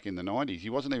Origin back in the 90s, he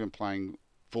wasn't even playing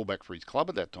fullback for his club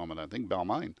at that time, I don't think,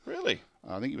 Balmain. Really?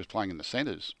 I think he was playing in the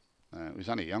centres. He was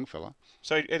only a young fella.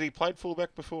 So had he played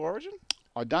fullback before Origin?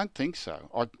 I don't think so.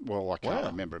 I can't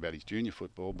remember about his junior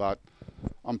football, but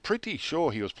I'm pretty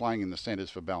sure he was playing in the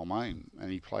centres for Balmain, and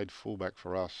he played fullback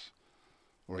for us.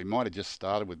 Or he might have just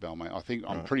started with Balmain.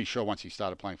 I'm pretty sure once he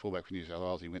started playing fullback for New South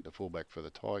Wales, he went to fullback for the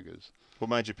Tigers. What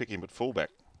made you pick him at fullback?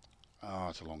 Oh,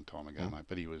 it's a long time ago, mate.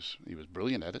 But he was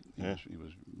brilliant at it. He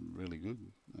was really good.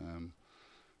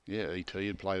 E.T.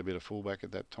 had played a bit of fullback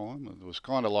at that time. It was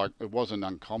kind of like, it wasn't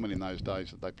uncommon in those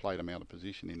days that they played him out of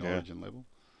position in Origin level.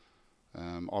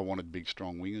 I wanted big,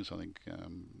 strong wingers. I think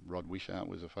Rod Wishart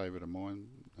was a favourite of mine.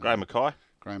 Graham Mackay?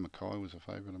 Graham Mackay was a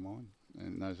favourite of mine.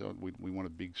 And those we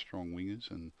wanted big, strong wingers.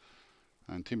 And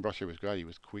Tim Brasher was great. He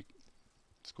was quick.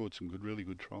 Scored some really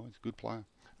good tries. Good player.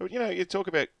 You know, you talk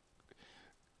about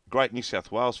great New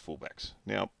South Wales fullbacks.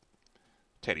 Now,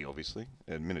 Teddy, obviously,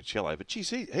 and Minicello. But,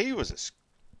 geez, he was a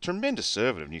tremendous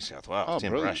servant of New South Wales, Oh, Tim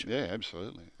brilliant. Brasher. Yeah,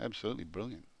 absolutely. Absolutely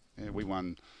brilliant. Yeah, we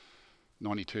won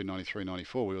 92, 93,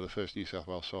 94. We were the first New South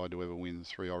Wales side to ever win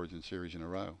 3 Origin series in a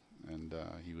row. And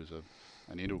he was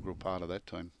an integral part of that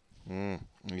team.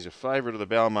 He's a favourite of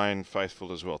the Balmain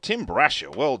faithful as well. Tim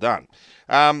Brasher, well done.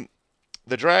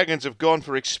 The Dragons have gone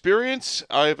for experience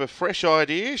over fresh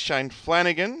ideas. Shane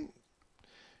Flanagan,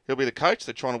 he'll be the coach.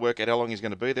 They're trying to work out how long he's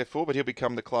going to be there for, but he'll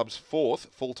become the club's 4th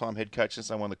full-time head coach since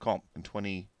they won the comp in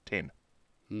 2010.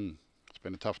 It's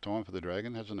been a tough time for the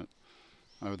Dragon, hasn't it,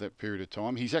 over that period of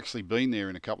time? He's actually been there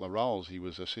in a couple of roles. He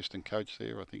was assistant coach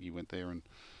there. I think he went there and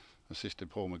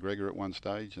assisted Paul McGregor at one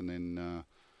stage, and then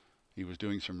he was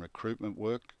doing some recruitment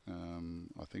work,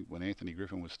 I think when Anthony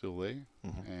Griffin was still there,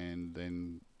 and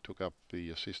then took up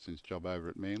the assistant's job over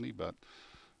at Manly. But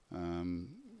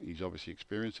he's obviously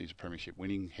experienced. He's a premiership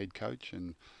winning head coach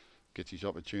and gets his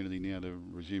opportunity now to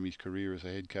resume his career as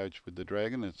a head coach with the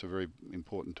Dragon. It's a very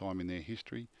important time in their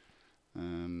history.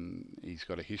 He's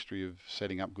got a history of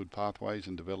setting up good pathways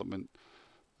and development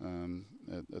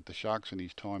at the Sharks in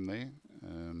his time there.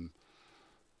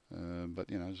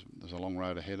 But, you know, there's a long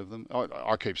road ahead of them.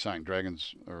 I keep saying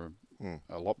Dragons are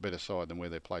a lot better side than where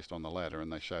they're placed on the ladder,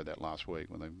 and they showed that last week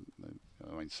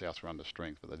when South were under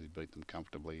strength, but they did beat them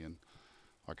comfortably, and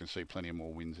I can see plenty of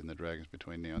more wins in the Dragons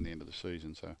between now and the end of the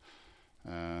season. So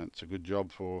it's a good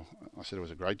job for, I said it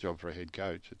was a great job for a head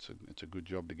coach. It's a good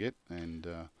job to get, and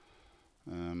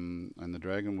the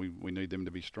Dragon, we need them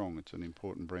to be strong. It's an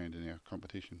important brand in our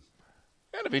competition.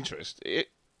 Out of interest,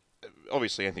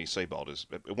 obviously Anthony Seibold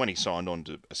when he signed on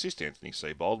to assist Anthony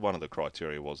Seibold, one of the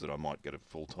criteria was that I might get a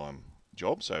full-time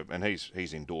job. So, and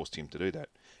he's endorsed him to do that.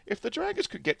 If the Dragons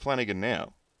could get Flanagan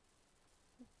now,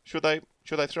 should they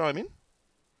throw him in?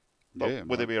 Yeah,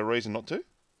 would there be a reason not to?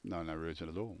 No reason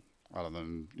at all. Other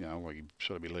than, we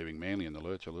sort of be leaving Manly in the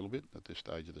lurch a little bit at this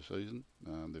stage of the season.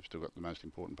 They've still got the most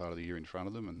important part of the year in front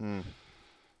of them, and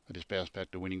they just bounced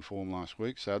back to winning form last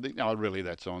week. So really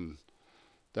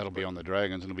that'll be on the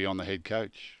Dragons, and it'll be on the head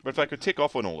coach. But if they could tick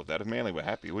off on all of that, if Manly were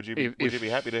happy, would you be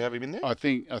happy to have him in there? I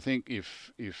think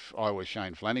if I was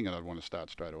Shane Flanagan, I'd want to start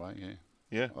straight away. Yeah.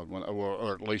 Yeah. I'd want,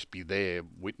 or at least be there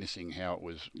witnessing how it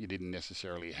was. You didn't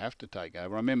necessarily have to take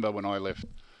over. I remember when I left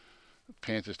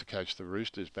Panthers to coach the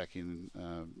Roosters back in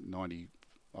 90.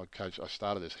 I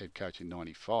started as head coach in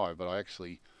 95, but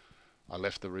I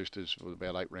left the Roosters with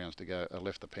about 8 rounds to go. I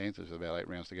left the Panthers with about 8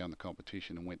 rounds to go in the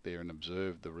competition and went there and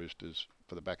observed the Roosters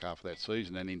for the back half of that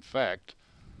season. And in fact,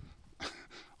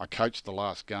 I coached the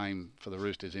last game for the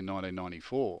Roosters in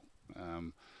 1994.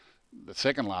 The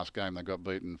second last game, they got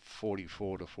beaten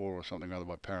 44-4 or something other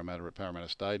by Parramatta at Parramatta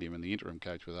Stadium, and the interim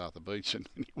coach was Arthur Beach, and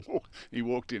he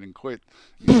walked in and quit.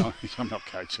 I'm not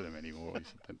coaching him anymore. He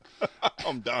said,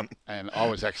 I'm done. And I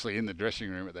was actually in the dressing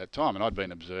room at that time, and I'd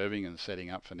been observing and setting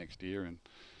up for next year, and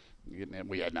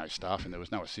we had no staff, and there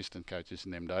was no assistant coaches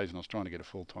in them days, and I was trying to get a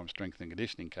full-time strength and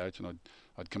conditioning coach, and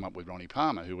I'd come up with Ronnie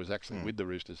Palmer, who was actually with the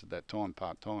Roosters at that time,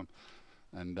 part-time,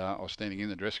 and I was standing in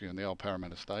the dressing room in the old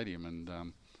Parramatta Stadium,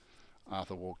 and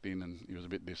Arthur walked in and he was a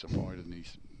bit disappointed, and he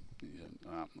said,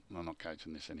 I'm not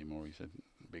coaching this anymore. He said,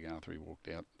 big Arthur. He walked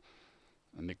out,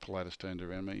 and Nick Pilatus turned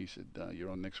around me. He said, you're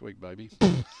on next week, baby.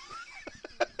 I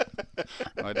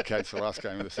had to coach the last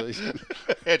game of the season.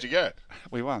 How'd you go?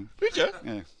 We won. Did you?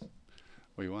 Yeah,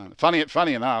 we won.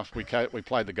 Funny enough, we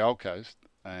played the Gold Coast,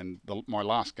 and my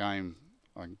last game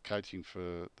I'm coaching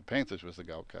for the Panthers was the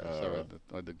Gold Coast. So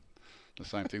I did the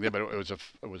same thing there, but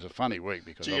it was a funny week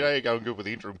because you're going good with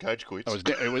the interim coach quits.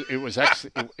 It was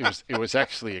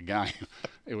actually a game.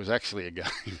 It was actually a game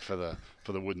for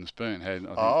the Wooden Spoon.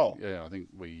 I think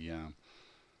we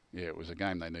it was a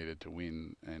game they needed to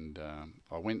win, and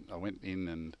I went in,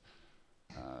 and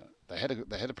they had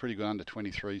a pretty good under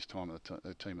 23s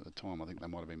team at the time. I think they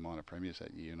might have been minor premiers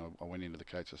that year, and I went into the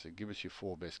coach. I said, give us your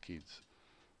 4 best kids.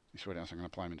 He said, I'm going to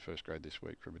play them in first grade this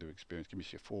week for a bit of experience. Give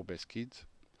us your 4 best kids.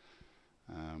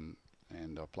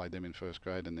 And I played them in first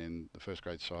grade, and then the first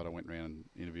grade side I went around and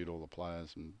interviewed all the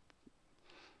players and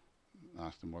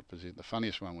asked them what position. The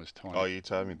funniest one was Tony. Oh, you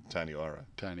told me Tony Iro.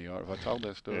 Tony Iro. Have I told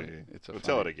that story? Yeah.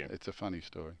 Tell it again. It's a funny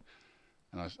story.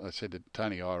 And I said that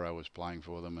Tony Iro was playing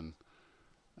for them, and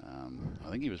I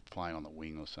think he was playing on the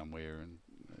wing or somewhere, and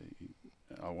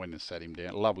I went and sat him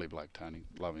down. Lovely bloke, Tony.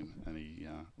 Love him. And he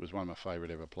was one of my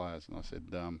favourite ever players. And I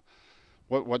said,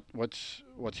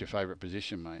 What's your favourite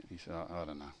position, mate? He said, I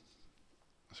don't know.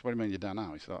 I said, what do you mean you don't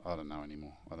know? He said, I don't know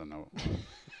anymore. I don't know.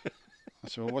 I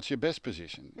said, well, what's your best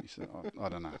position? He said, I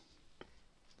don't know.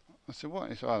 I said, what?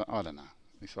 He said, I don't know.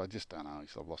 He said, I just don't know. He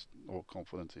said, I've lost all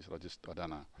confidence. He said, I don't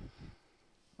know.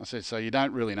 I said, so you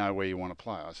don't really know where you want to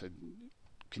play? I said,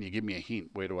 can you give me a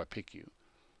hint? Where do I pick you?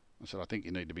 I said, I think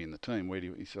you need to be in the team. Where do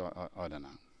you? He said, I don't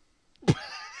know.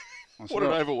 What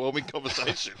an overwhelming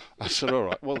conversation. I said, all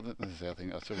right, well, this is our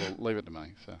thing. I said, well, leave it to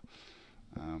me. So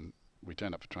we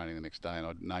turned up for training the next day, and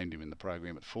I named him in the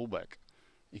program at fullback.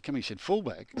 He said,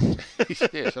 fullback? He said,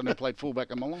 yes, I've never played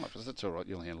fullback in my life. I said, that's all right,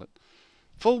 you'll handle it.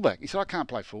 Fullback? He said, I can't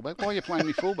play fullback. Why are you playing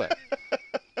me fullback?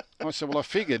 I said, well, I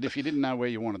figured if you didn't know where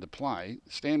you wanted to play,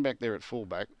 stand back there at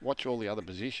fullback, watch all the other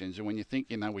positions, and when you think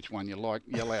you know which one you like,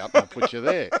 yell out and I'll put you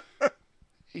there.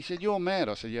 He said, you're mad.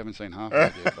 I said, you haven't seen half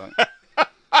of it yet, but...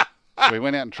 So we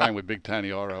went out and trained with Big Tony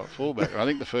Iro at fullback. I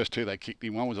think the first 2 they kicked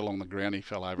him, one was along the ground, he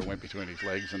fell over and went between his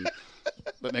legs, and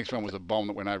the next one was a bomb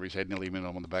that went over his head, nearly hit him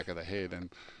on the back of the head. And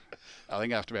I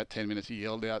think after about 10 minutes he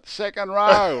yelled out, second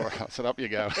row! I said, up you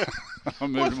go. I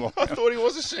moved him on. I thought he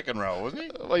was a second row, wasn't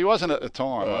he? Well, he wasn't at the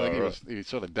time. I think he was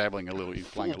sort of dabbling a little. He was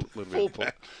playing a little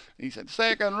bit. He said,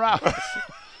 second row! I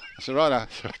said, right.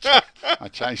 I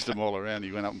changed them all around.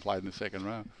 He went up and played in the second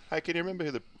row. Hey, can you remember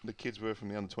who the kids were from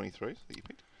the under-23s that you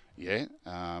picked? Yeah,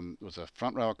 there was a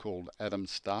front rower called Adam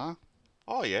Starr.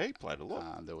 Oh, yeah, he played a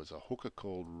lot. There was a hooker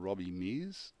called Robbie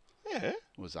Mears. Yeah. There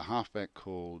was a halfback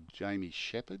called Jamie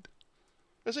Shepherd.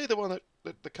 Is he the one that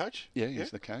the coach? Yeah,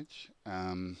 he's the coach.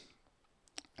 And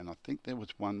I think there was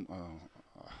one,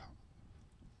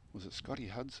 was it Scotty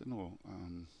Hudson or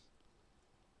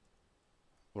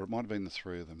it might have been the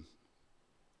 3 of them.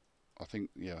 I think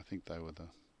they were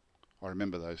I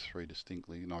remember those 3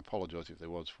 distinctly, and I apologise if there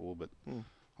was 4, but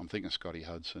I'm thinking Scotty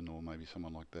Hudson or maybe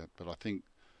someone like that. But I think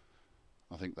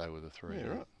they were the 3. Yeah,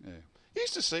 right. Yeah. You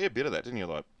used to see a bit of that, didn't you?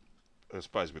 Like, I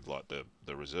suppose with like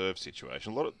the reserve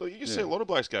situation, you see a lot of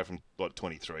blokes go from like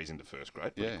 23s into first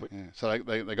grade. Yeah, quick. Yeah. So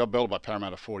they got belted by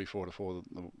Parramatta 44-4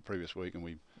 the previous week, and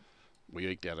we we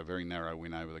eked out a very narrow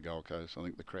win over the Gold Coast. I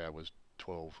think the crowd was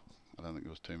 12. I don't think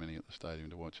there was too many at the stadium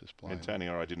to watch us play. And Tony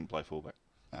Oro didn't play fullback.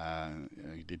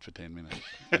 He did for 10 minutes.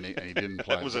 And he didn't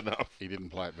play That was enough. He didn't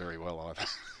play it very well either.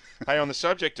 Hey, on the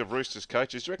subject of Roosters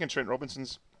coaches, do you reckon Trent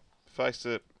Robinson's faced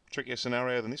a trickier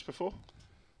scenario than this before?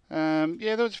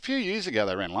 Yeah, there was a few years ago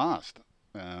they ran last.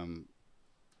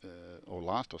 Or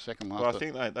last or second last. Well,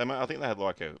 I think they had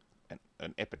like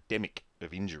an epidemic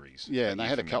of injuries. Yeah, and they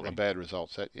had a couple of bad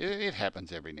results. It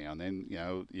happens every now and then. You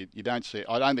know, you don't see.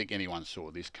 I don't think anyone saw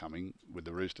this coming with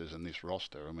the Roosters and this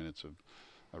roster. I mean, it's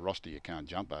a roster you can't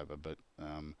jump over. But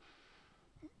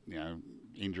you know,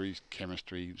 injuries,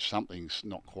 chemistry, something's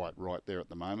not quite right there at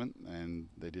the moment, and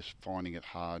they're just finding it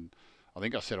hard. I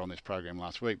think I said on this program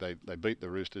last week they beat the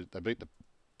Roosters. They beat the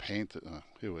Panthers.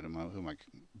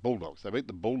 Bulldogs. They beat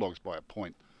the Bulldogs by a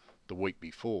point the week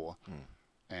before.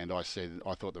 And I said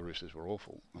I thought the Roosters were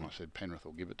awful, and I said Penrith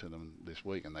will give it to them this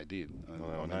week, and they did.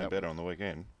 Well, they were no better on the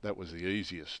weekend. That was the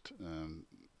easiest.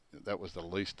 That was the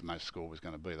least the most score was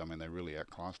going to be. I mean, they really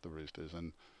outclassed the Roosters,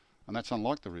 and that's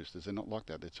unlike the Roosters. They're not like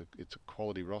that. It's a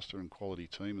quality roster and quality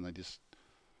team, and they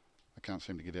can't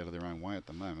seem to get out of their own way at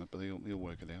the moment. But he'll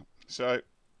work it out. So,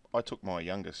 I took my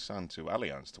youngest son to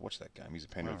Allianz to watch that game. He's a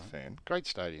Penrith fan. Great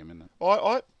stadium, isn't it?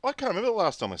 I can't remember the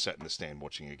last time I sat in the stand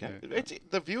watching a game. Yeah.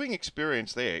 The viewing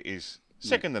experience there is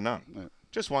second to none. Yeah.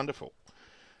 Just wonderful.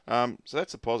 So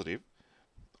that's a positive.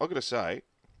 I've got to say,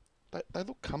 they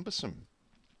look cumbersome,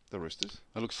 the Roosters.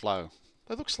 They look slow.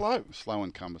 They look slow. Slow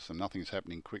and cumbersome. Nothing's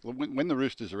happening quickly. When the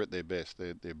Roosters are at their best,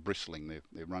 they're bristling.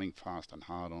 They're running fast and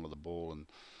hard onto the ball, and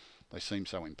they seem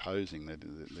so imposing.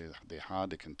 They're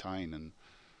hard to contain, and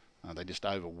they just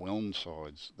overwhelm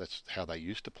sides. That's how they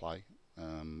used to play.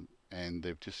 And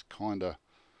they've just kind of,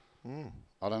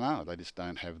 I don't know, they just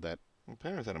don't have that. Well,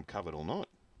 Penrith had them covered all night.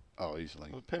 Oh, easily.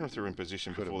 Well, Penrith were in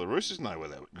position before the Roosters knew where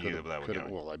they were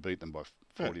going. Well, they beat them by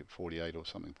 48 or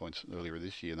something points earlier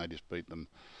this year, and they just beat them.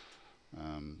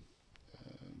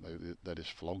 They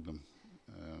just flogged them.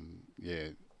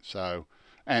 So,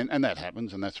 and that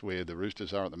happens, and that's where the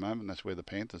Roosters are at the moment. That's where the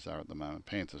Panthers are at the moment.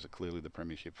 Panthers are clearly the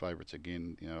premiership favourites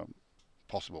again. You know,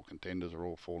 possible contenders are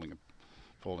all falling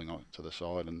on to the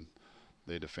side, and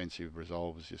their defensive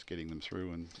resolve is just getting them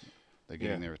through, and they're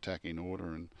getting their attack in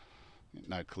order, and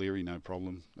no Cleary, no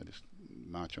problem. They just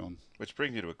march on. Which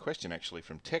brings you to a question actually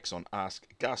from Tex on Ask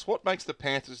Gus. What makes the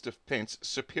Panthers' defence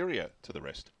superior to the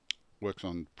rest? Works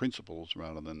on principles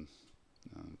rather than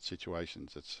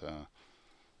situations. It's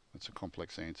a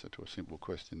complex answer to a simple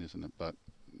question, isn't it? But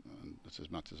that's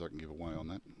as much as I can give away on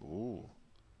that. Ooh.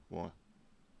 Why?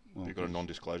 Well, you've got a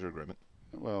non-disclosure agreement.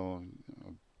 Well,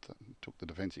 I took the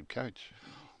defensive coach.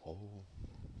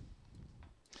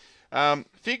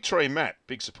 Fig Tree Matt,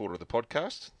 big supporter of the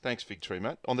podcast. Thanks, Fig Tree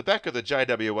Matt. On the back of the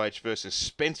JWH versus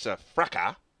Spencer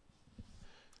Fracker,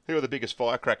 who are the biggest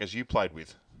firecrackers you played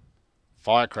with?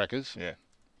 Firecrackers? Yeah.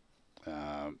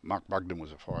 Mark Bugden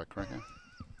was a firecracker.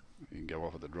 You can go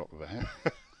off at the drop of a hat.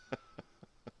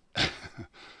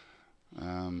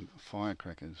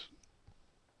 Firecrackers.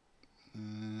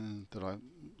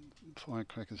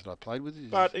 Firecrackers that I played with?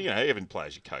 But, you know, even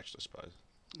players you coached, I suppose.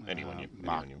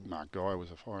 Mark Guy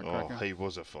was a firecracker. Oh, he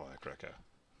was a firecracker.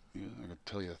 Yeah, I could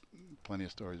tell you plenty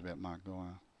of stories about Mark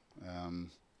Guy.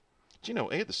 Do you know,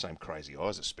 he had the same crazy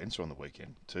eyes as Spencer on the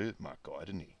weekend too, Mark Guy,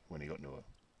 didn't he? When he got into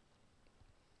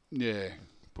a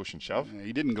push and shove. Yeah,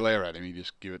 he didn't glare at him; he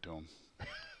just gave it to him.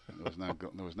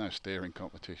 There was no staring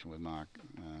competition with Mark.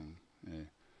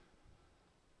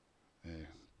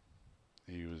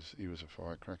 He was a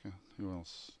firecracker. Who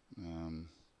else?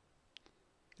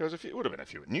 There was a few. Would have been a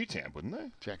few at Newtown, wouldn't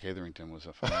there? Jack Hetherington was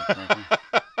a firecracker.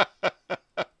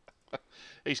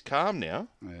 He's calm now.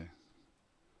 Yeah.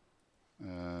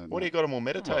 What do you got him all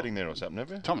meditating there or something, have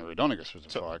you? Tommy Rodonigus was a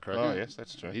firecracker. Oh, yes,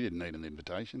 that's true. He didn't need an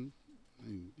invitation.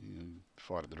 He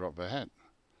fired at the drop of a hat.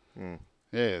 Mm.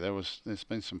 Yeah, there's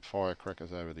been some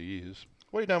firecrackers over the years.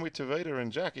 What have you done with Tavita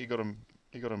and Jack? You got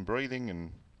him breathing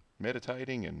and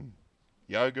meditating and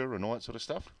yoga and all that sort of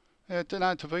stuff? No,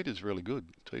 Tavita's really good.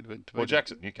 Well,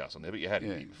 Jack's at Newcastle now, but you had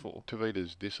him here before.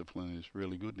 Tavita's discipline is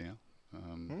really good now.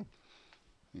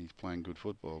 He's playing good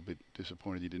football. A bit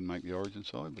disappointed he didn't make the Origin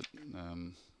side, but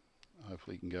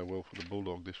hopefully he can go well for the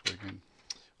Bulldog this weekend.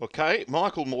 Okay,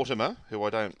 Michael Mortimer, who I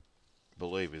don't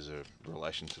believe is a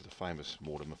relation to the famous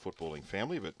Mortimer footballing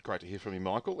family, but great to hear from you,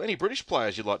 Michael. Any British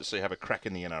players you'd like to see have a crack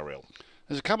in the NRL?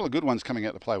 There's a couple of good ones coming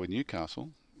out to play with Newcastle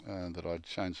that I'd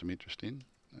shown some interest in.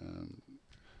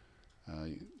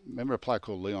 Remember a player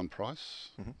called Leon Price?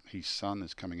 Mm-hmm. His son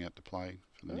is coming out to play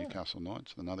for the Newcastle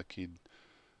Knights. Another kid,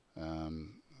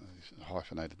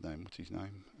 hyphenated name. What's his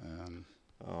name?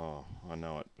 Oh, I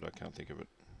know it, but I can't think of it.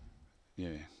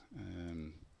 Yeah.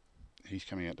 He's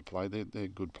coming out to play. They're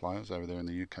good players over there in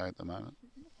the UK at the moment.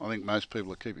 I think most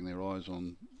people are keeping their eyes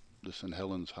on the St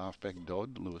Helens halfback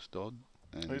Lewis Dodd.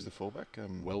 And who's the fullback?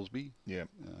 Wellesby. Yeah.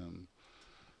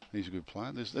 He's a good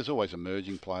player. There's always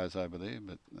emerging players over there,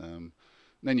 but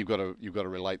then you've got to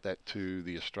relate that to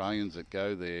the Australians that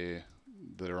go there,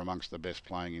 that are amongst the best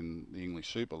playing in the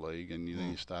English Super League, and then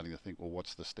you're starting to think, well,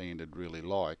 what's the standard really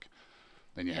like?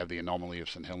 Then you have the anomaly of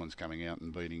St Helens coming out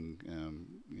and beating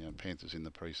Panthers in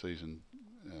the pre-season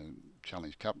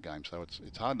Challenge Cup game. So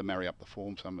it's hard to marry up the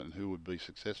form, and who would be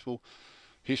successful.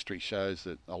 History shows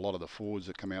that a lot of the forwards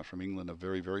that come out from England are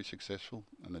very, very successful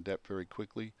and adapt very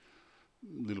quickly.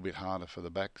 A little bit harder for the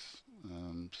backs.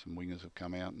 Some wingers have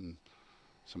come out and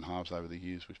some halves over the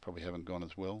years which probably haven't gone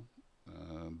as well.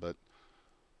 But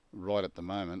right at the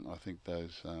moment, I think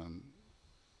those...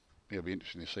 it'll be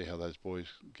interesting to see how those boys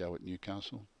go at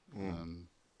Newcastle when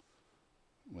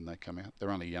they come out.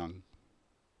 They're only young.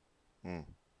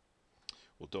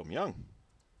 Well, Dom Young,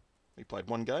 he played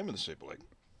one game in the Super League.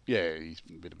 Yeah, he's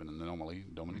a bit of an anomaly,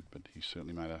 Dominic, but he's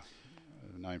certainly made a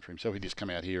name for himself. He just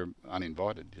come out here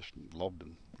uninvited, just lobbed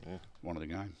and wanted a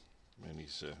game. And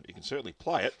he can certainly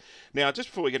play it. Now, just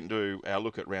before we get into our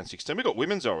look at round 16, we've got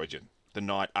Women's Origin the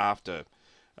night after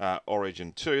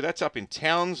Origin 2. That's up in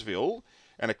Townsville.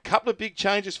 And a couple of big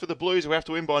changes for the Blues who have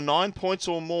to win by 9 points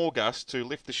or more, Gus, to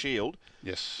lift the shield.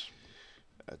 Yes.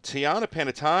 Tiana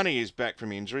Penatani is back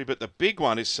from injury, but the big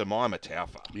one is Samaima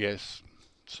Taufa. Yes.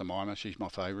 Samaima, she's my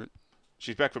favourite.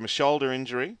 She's back from a shoulder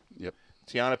injury. Yep.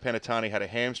 Tiana Penatani had a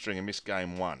hamstring and missed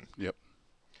game 1. Yep.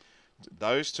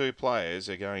 Those two players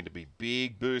are going to be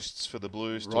big boosts for the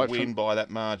Blues to win by that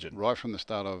margin. Right from the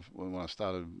start of when I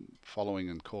started following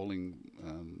and calling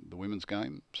the women's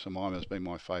game, Samaima has been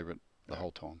my favourite the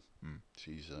whole time.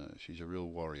 She's a real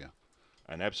warrior.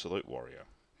 An absolute warrior.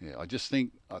 Yeah, I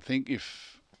think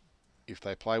if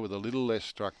they play with a little less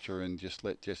structure and just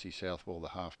let Jessie Southwell, the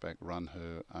halfback, run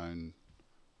her own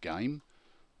game.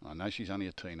 I know she's only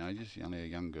a teenager, she's only a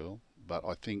young girl, but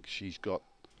I think she's got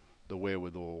the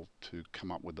wherewithal to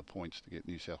come up with the points to get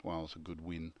New South Wales a good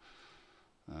win.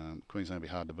 Queensland will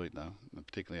be hard to beat though,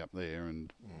 particularly up there,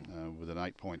 and with an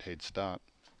 8-point head start.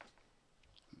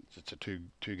 It's a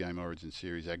two-game Origin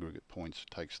series. Aggregate points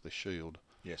takes the shield.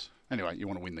 Yes. Anyway, you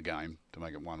want to win the game to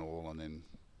make it 1-1, and then.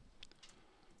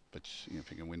 But if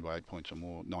you can win by 8 points or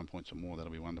more, 9 points or more,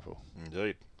 that'll be wonderful.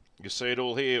 Indeed. You see it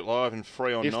all here live and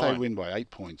free on 9. If they win by 8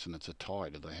 points and it's a tie,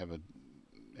 do they have an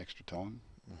extra time?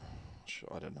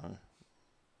 I don't know.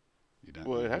 You don't.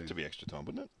 Well, it'd have to be extra time,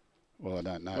 wouldn't it? Well, I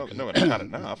don't know. Not going to cut it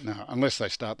in half. No, unless they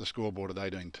start the scoreboard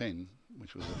at 18-10,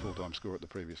 which was the full-time score at the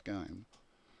previous game.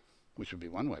 Which would be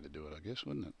one way to do it, I guess,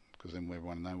 wouldn't it? Because then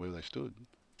everyone would know where they stood.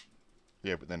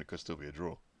 Yeah, but then it could still be a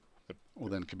draw. Well,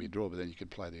 then it could be a draw, but then you could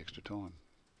play the extra time.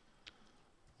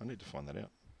 I need to find that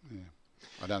out. Yeah,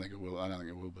 I don't think it will. I don't think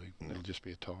it will be. No. It'll just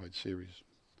be a tied series.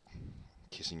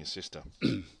 Kissing your sister.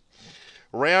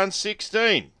 Round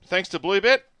 16. Thanks to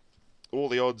Bluebet. All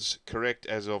the odds correct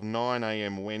as of 9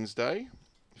 a.m. Wednesday,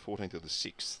 14th of the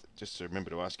 6th. Just to remember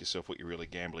to ask yourself what you're really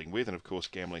gambling with, and of course,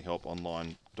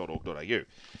 gamblinghelponline.org.au.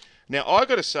 Now, I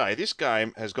got to say, this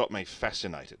game has got me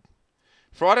fascinated.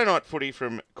 Friday night footy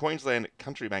from Queensland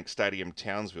Country Bank Stadium,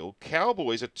 Townsville.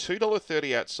 Cowboys are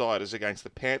 $2.30 outsiders against the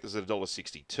Panthers at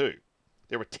 $1.62.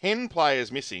 There are 10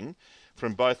 players missing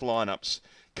from both lineups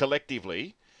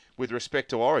collectively with respect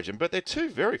to Origin, but they're two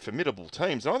very formidable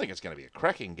teams, and I think it's going to be a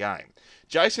cracking game.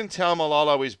 Jason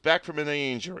Taumalolo is back from a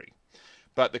knee injury,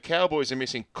 but the Cowboys are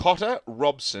missing Cotter,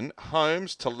 Robson,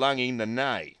 Holmes, Talangi,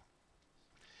 Nene.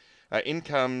 In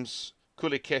comes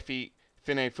Kulikefi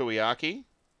Finefuiaki.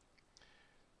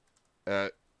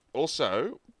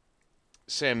 Also,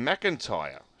 Sam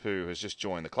McIntyre, who has just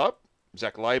joined the club.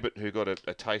 Zach Labert, who got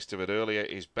a taste of it earlier,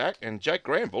 is back. And Jake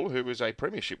Granville, who was a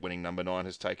premiership-winning number 9,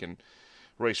 has taken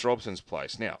Reece Robson's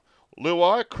place. Now,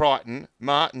 Luai, Crichton,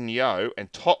 Martin, Yeo,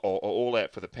 and To'o are all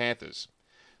out for the Panthers.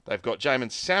 They've got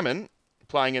Jamin Salmon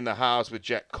playing in the halves with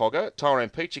Jack Cogger. Tyrone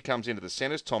Peachy comes into the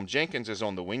centres. Tom Jenkins is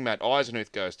on the wing. Matt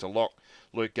Eisenhuth goes to lock.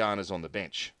 Luke Garner's on the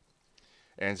bench.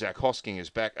 And Zach Hosking is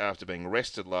back after being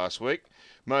rested last week.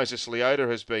 Moses Leota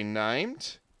has been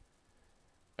named.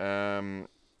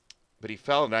 But he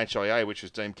failed an HIA, which was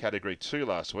deemed Category 2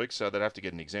 last week, so they'd have to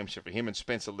get an exemption for him. And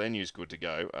Spencer Lenu's good to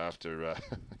go after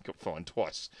got fined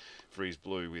twice for his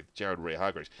blue with Jared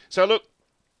Rea-Hargreaves. So, look,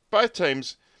 both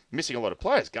teams missing a lot of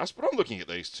players, Gus, but I'm looking at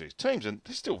these two teams, and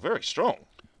they're still very strong.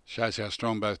 Shows how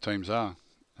strong both teams are.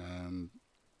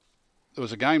 There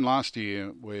was a game last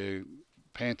year where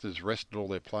Panthers rested all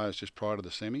their players just prior to the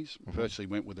semis, virtually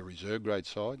went with a reserve grade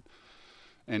side.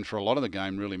 and for a lot of the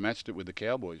game really matched it with the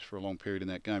Cowboys for a long period in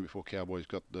that game before Cowboys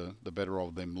got the better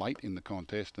of them late in the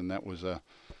contest, and that was a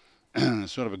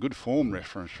sort of a good form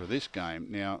reference for this game.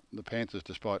 Now, the Panthers,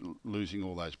 despite losing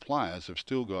all those players, have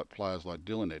still got players like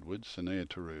Dylan Edwards, Sania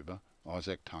Taruba,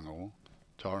 Isaac Tungor,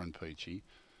 Tyron Peachy,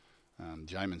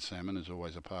 Jamin Salmon is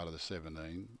always a part of the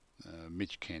 17,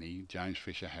 Mitch Kenny, James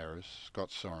Fisher-Harris, Scott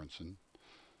Sorensen,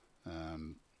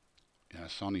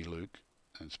 Sonny Luke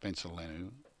and Spencer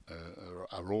Lenu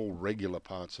are all regular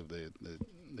parts of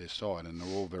their side, and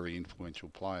they're all very influential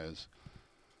players.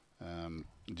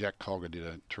 Jack Cogger did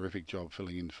a terrific job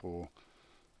filling in for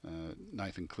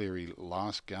Nathan Cleary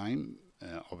last game.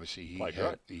 Obviously,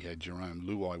 he had Jerome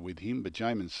Luai with him, but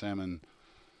Jamin Salmon,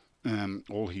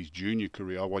 all his junior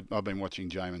career, I've been watching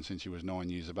Jamin since he was 9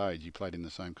 years of age. He played in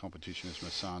the same competition as my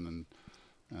son, and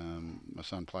my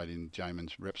son played in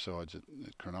Jamin's rep sides at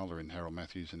Cronulla in Harold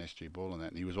Matthews and SG Ball and that,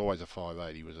 and he was always a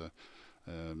 5'8". He was a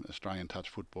Australian touch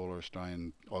footballer,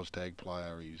 Australian Oztag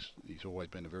player. He's always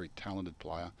been a very talented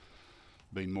player.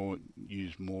 Been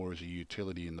used more as a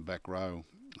utility in the back row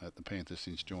at the Panthers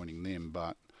since joining them,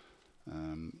 but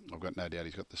I've got no doubt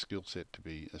he's got the skill set to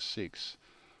be a 6.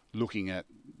 Looking at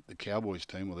the Cowboys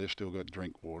team, well, they've still got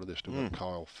Drinkwater, they've still got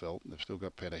Kyle Felt, they've still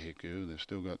got Peter Heku, they've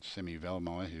still got Semi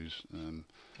Valmai, who's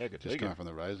just going from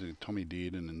the Raiders. They've got Tommy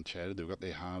Dearden and Chad. They've got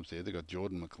their halves there. They've got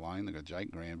Jordan McLean, they've got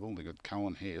Jake Granville, they've got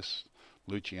Cohen Hess,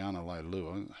 Luciano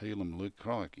Leilua, Helam Luke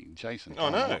Crikey, Jason. Oh,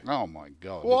 no. Oh, my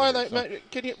God. Why are they, mate?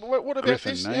 What about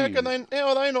Griffin this? Neame. How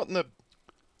are they not in the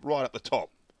right at the top?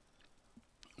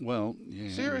 Well,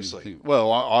 yeah. Seriously?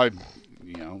 Well, I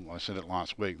said it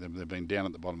last week. They've been down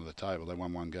at the bottom of the table. They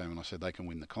won one game, and I said they can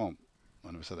win the comp. I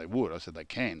never said they would. I said they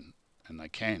can, and they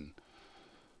can.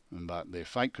 But their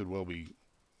fate could well be,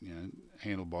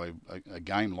 handled by a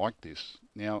game like this.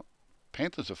 Now,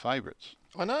 Panthers are favourites.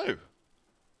 I know.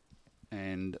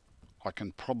 And I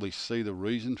can probably see the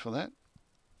reason for that.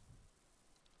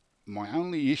 My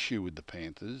only issue with the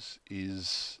Panthers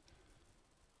is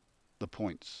the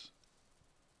points.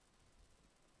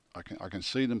 I can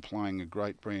see them playing a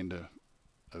great brand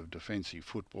of defensive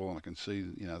football, and I can see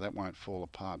that won't fall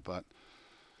apart. But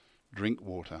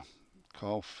Drinkwater,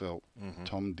 Kyle Felt,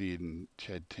 Tom Dearden,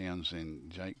 Chad Townsend,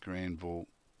 Jake Granville,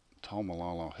 Tom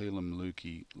Malolo, Helam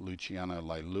Lukey, Luciano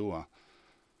Leilua.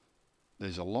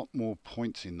 There's a lot more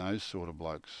points in those sort of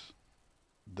blokes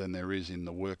than there is in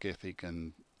the work ethic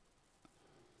and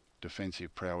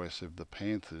defensive prowess of the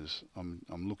Panthers. I'm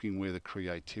looking where the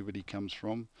creativity comes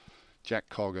from. Jack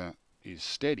Cogger is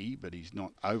steady, but he's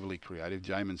not overly creative.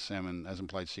 Jamin Salmon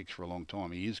hasn't played 6 for a long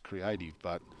time. He is creative,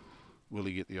 but will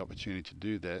he get the opportunity to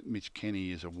do that? Mitch Kenny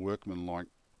is a workman-like,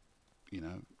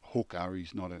 hooker.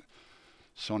 He's not a...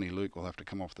 Sonny Luke will have to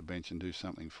come off the bench and do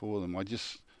something for them.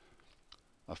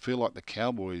 I feel like the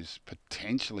Cowboys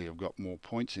potentially have got more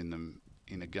points in them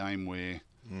in a game where,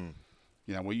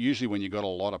 usually when you've got a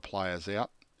lot of players out,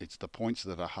 it's the points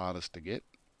that are hardest to get,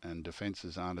 and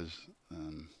defences aren't as...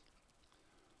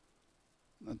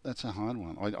 That's a hard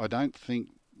one. I don't think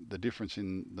the difference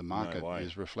in the market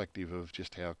is reflective of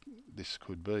just how this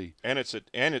could be. And it's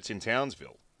in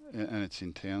Townsville. And it's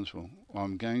in Townsville.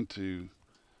 I'm going to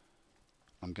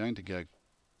go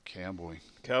Cowboy.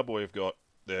 Cowboy have got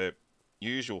the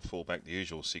usual fullback, the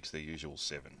usual 6, the usual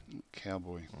 7.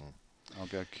 Cowboy. I'll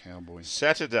go Cowboy.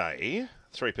 Saturday,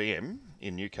 3 p.m.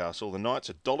 in Newcastle. The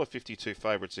Knights are $1.52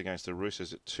 favourites against the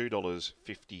Roosters at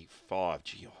 $2.55.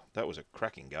 Gee, that was a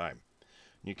cracking game.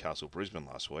 Newcastle-Brisbane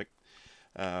last week.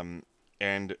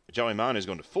 And Joey Manu's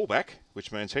gone to fullback,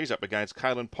 which means he's up against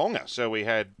Kalen Ponga. So we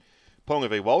had Ponga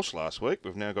v Walsh last week.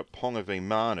 We've now got Ponga v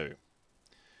Manu.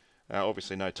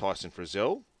 Obviously no Tyson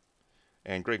Frizzell.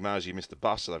 And Greg Mosey missed the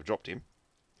bus, so they've dropped him.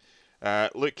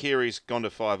 Luke Keary's gone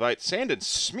to 5'8". Sandon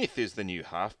Smith is the new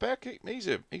halfback. He's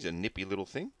a nippy little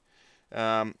thing.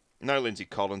 No Lindsay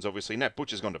Collins, obviously. Nat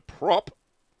Butcher's gone to prop.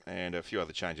 And a few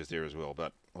other changes there as well.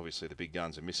 But obviously the big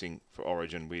guns are missing for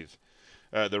Origin with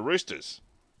the Roosters.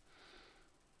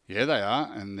 Yeah, they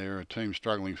are. And they're a team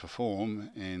struggling for form.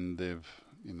 And they've,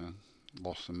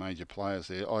 lost some major players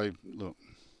there. Look,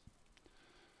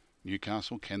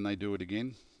 Newcastle, can they do it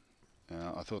again?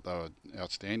 I thought they were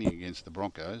outstanding against the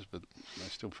Broncos, but they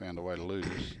still found a way to lose.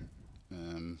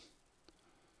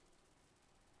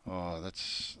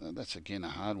 That's again a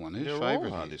hard one. Who's favourite? They're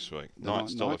all hard this week.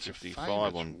 Knights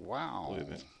 $1.55 on Wow.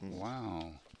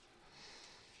 Wow.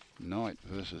 Knight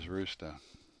versus Rooster.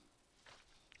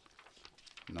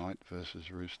 Knight versus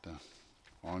Rooster.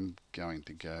 I'm going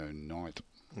to go Knight.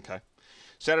 Okay.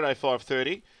 Saturday,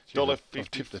 5:30. $1.55. I've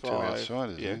tipped the two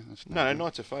outsiders. Yeah. No,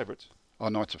 Knights are favourites. Oh,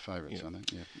 Knights are favourites,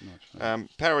 aren't they? Yeah,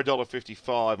 Knights. Para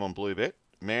 $1.55 on Bluebet.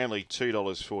 Manly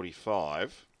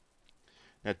 $2.45.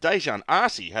 Now, Dejan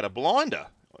Arce had a blinder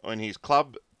on his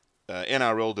club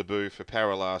NRL debut for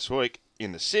Para last week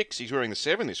in the 6. He's wearing the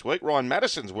 7 this week. Ryan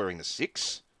Madison's wearing the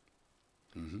 6.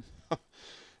 Mm-hmm.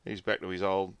 He's back to his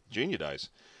old junior days.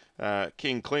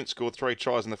 King Clint scored 3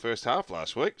 tries in the first half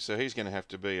last week, so he's going to have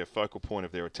to be a focal point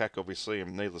of their attack, obviously,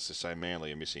 and needless to say,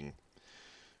 Manly are missing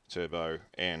Turbo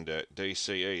and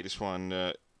DCE. This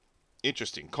one,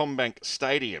 interesting. Combank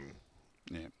Stadium.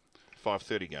 Yeah.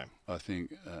 5:30 game. I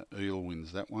think Eel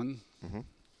wins that one. Mm-hmm.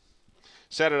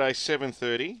 Saturday,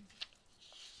 7:30.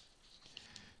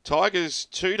 Tigers,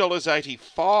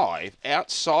 $2.85.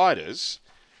 Outsiders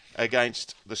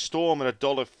against the Storm at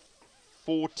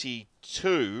 $1.42.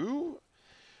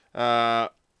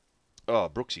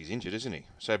 Brooksy's injured, isn't he?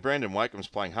 So Brandon Wakeham's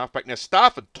playing halfback. Now,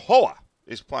 Stafford Toa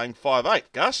is playing 5'8".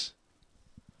 Gus?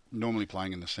 Normally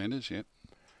playing in the centres, yeah.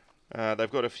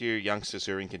 They've got a few youngsters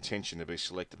who are in contention to be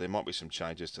selected. There might be some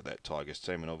changes to that Tigers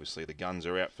team, and obviously the Guns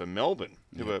are out for Melbourne,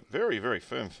 who are very, very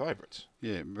firm favourites.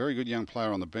 Yeah, very good young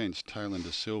player on the bench, Taylor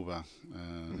De Silva,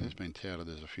 has been touted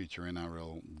as a future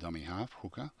NRL dummy half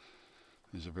hooker.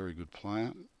 He's a very good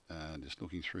player. Just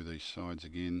looking through these sides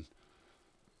again.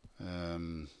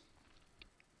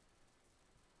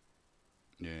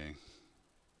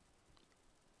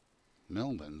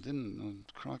 Melbourne,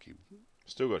 crikey.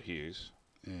 Still got Hughes.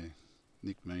 Yeah,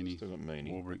 Nick Meaney. Still got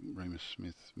Meaney. Warbrick, Remus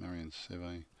Smith, Marion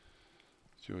Seve,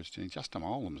 George Jennings. Justin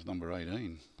Olam's number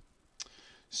 18.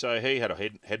 So he had a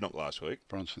head knock last week.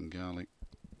 Bronson Garlick.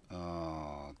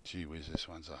 Oh, gee whiz, this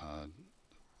one's a hard.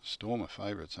 Storm are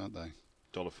favourites, aren't they?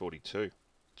 $1.42.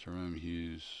 Jerome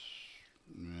Hughes.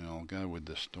 Yeah, I'll go with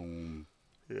the Storm.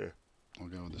 Yeah. I'll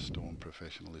go with the Storm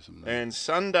professionalism. And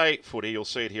Sunday footy, you'll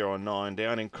see it here on 9,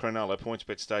 down in Cronulla,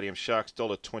 PointsBet Stadium, Sharks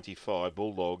 $1.25,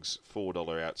 Bulldogs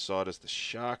 $4 outsiders. The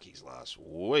Sharkies last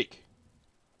week.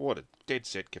 What a dead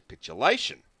set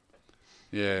capitulation.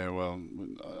 Yeah, well,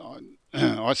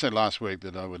 I said last week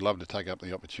that I would love to take up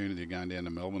the opportunity of going down to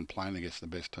Melbourne, playing against the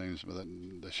best teams, but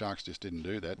the Sharks just didn't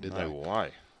do that, did they? No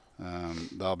way.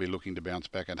 They'll be looking to bounce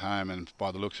back at home, and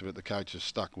by the looks of it, the coach is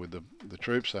stuck with the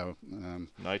troops. So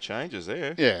no changes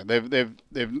there. Yeah, they've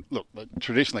look,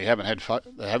 traditionally haven't had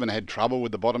trouble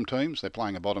with the bottom teams. They're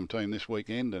playing a bottom team this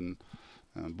weekend, and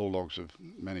Bulldogs have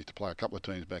managed to play a couple of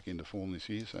teams back into form this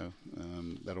year. So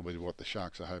that'll be what the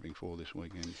Sharks are hoping for this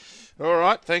weekend. All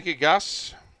right, thank you,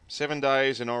 Gus. 7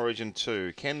 days in Origin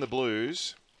 2. Can the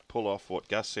Blues pull off what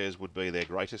Gus says would be their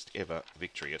greatest ever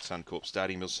victory at Suncorp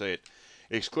Stadium? You'll see it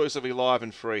exclusively live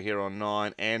and free here on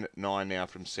 9 and 9 now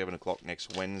from 7 o'clock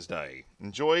next Wednesday.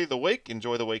 Enjoy the week.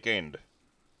 Enjoy the weekend.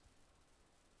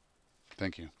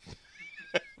 Thank you.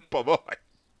 Bye-bye.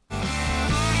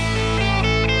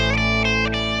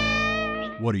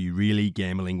 What are you really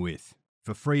gambling with?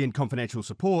 For free and confidential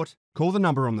support, call the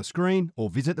number on the screen or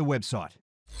visit the website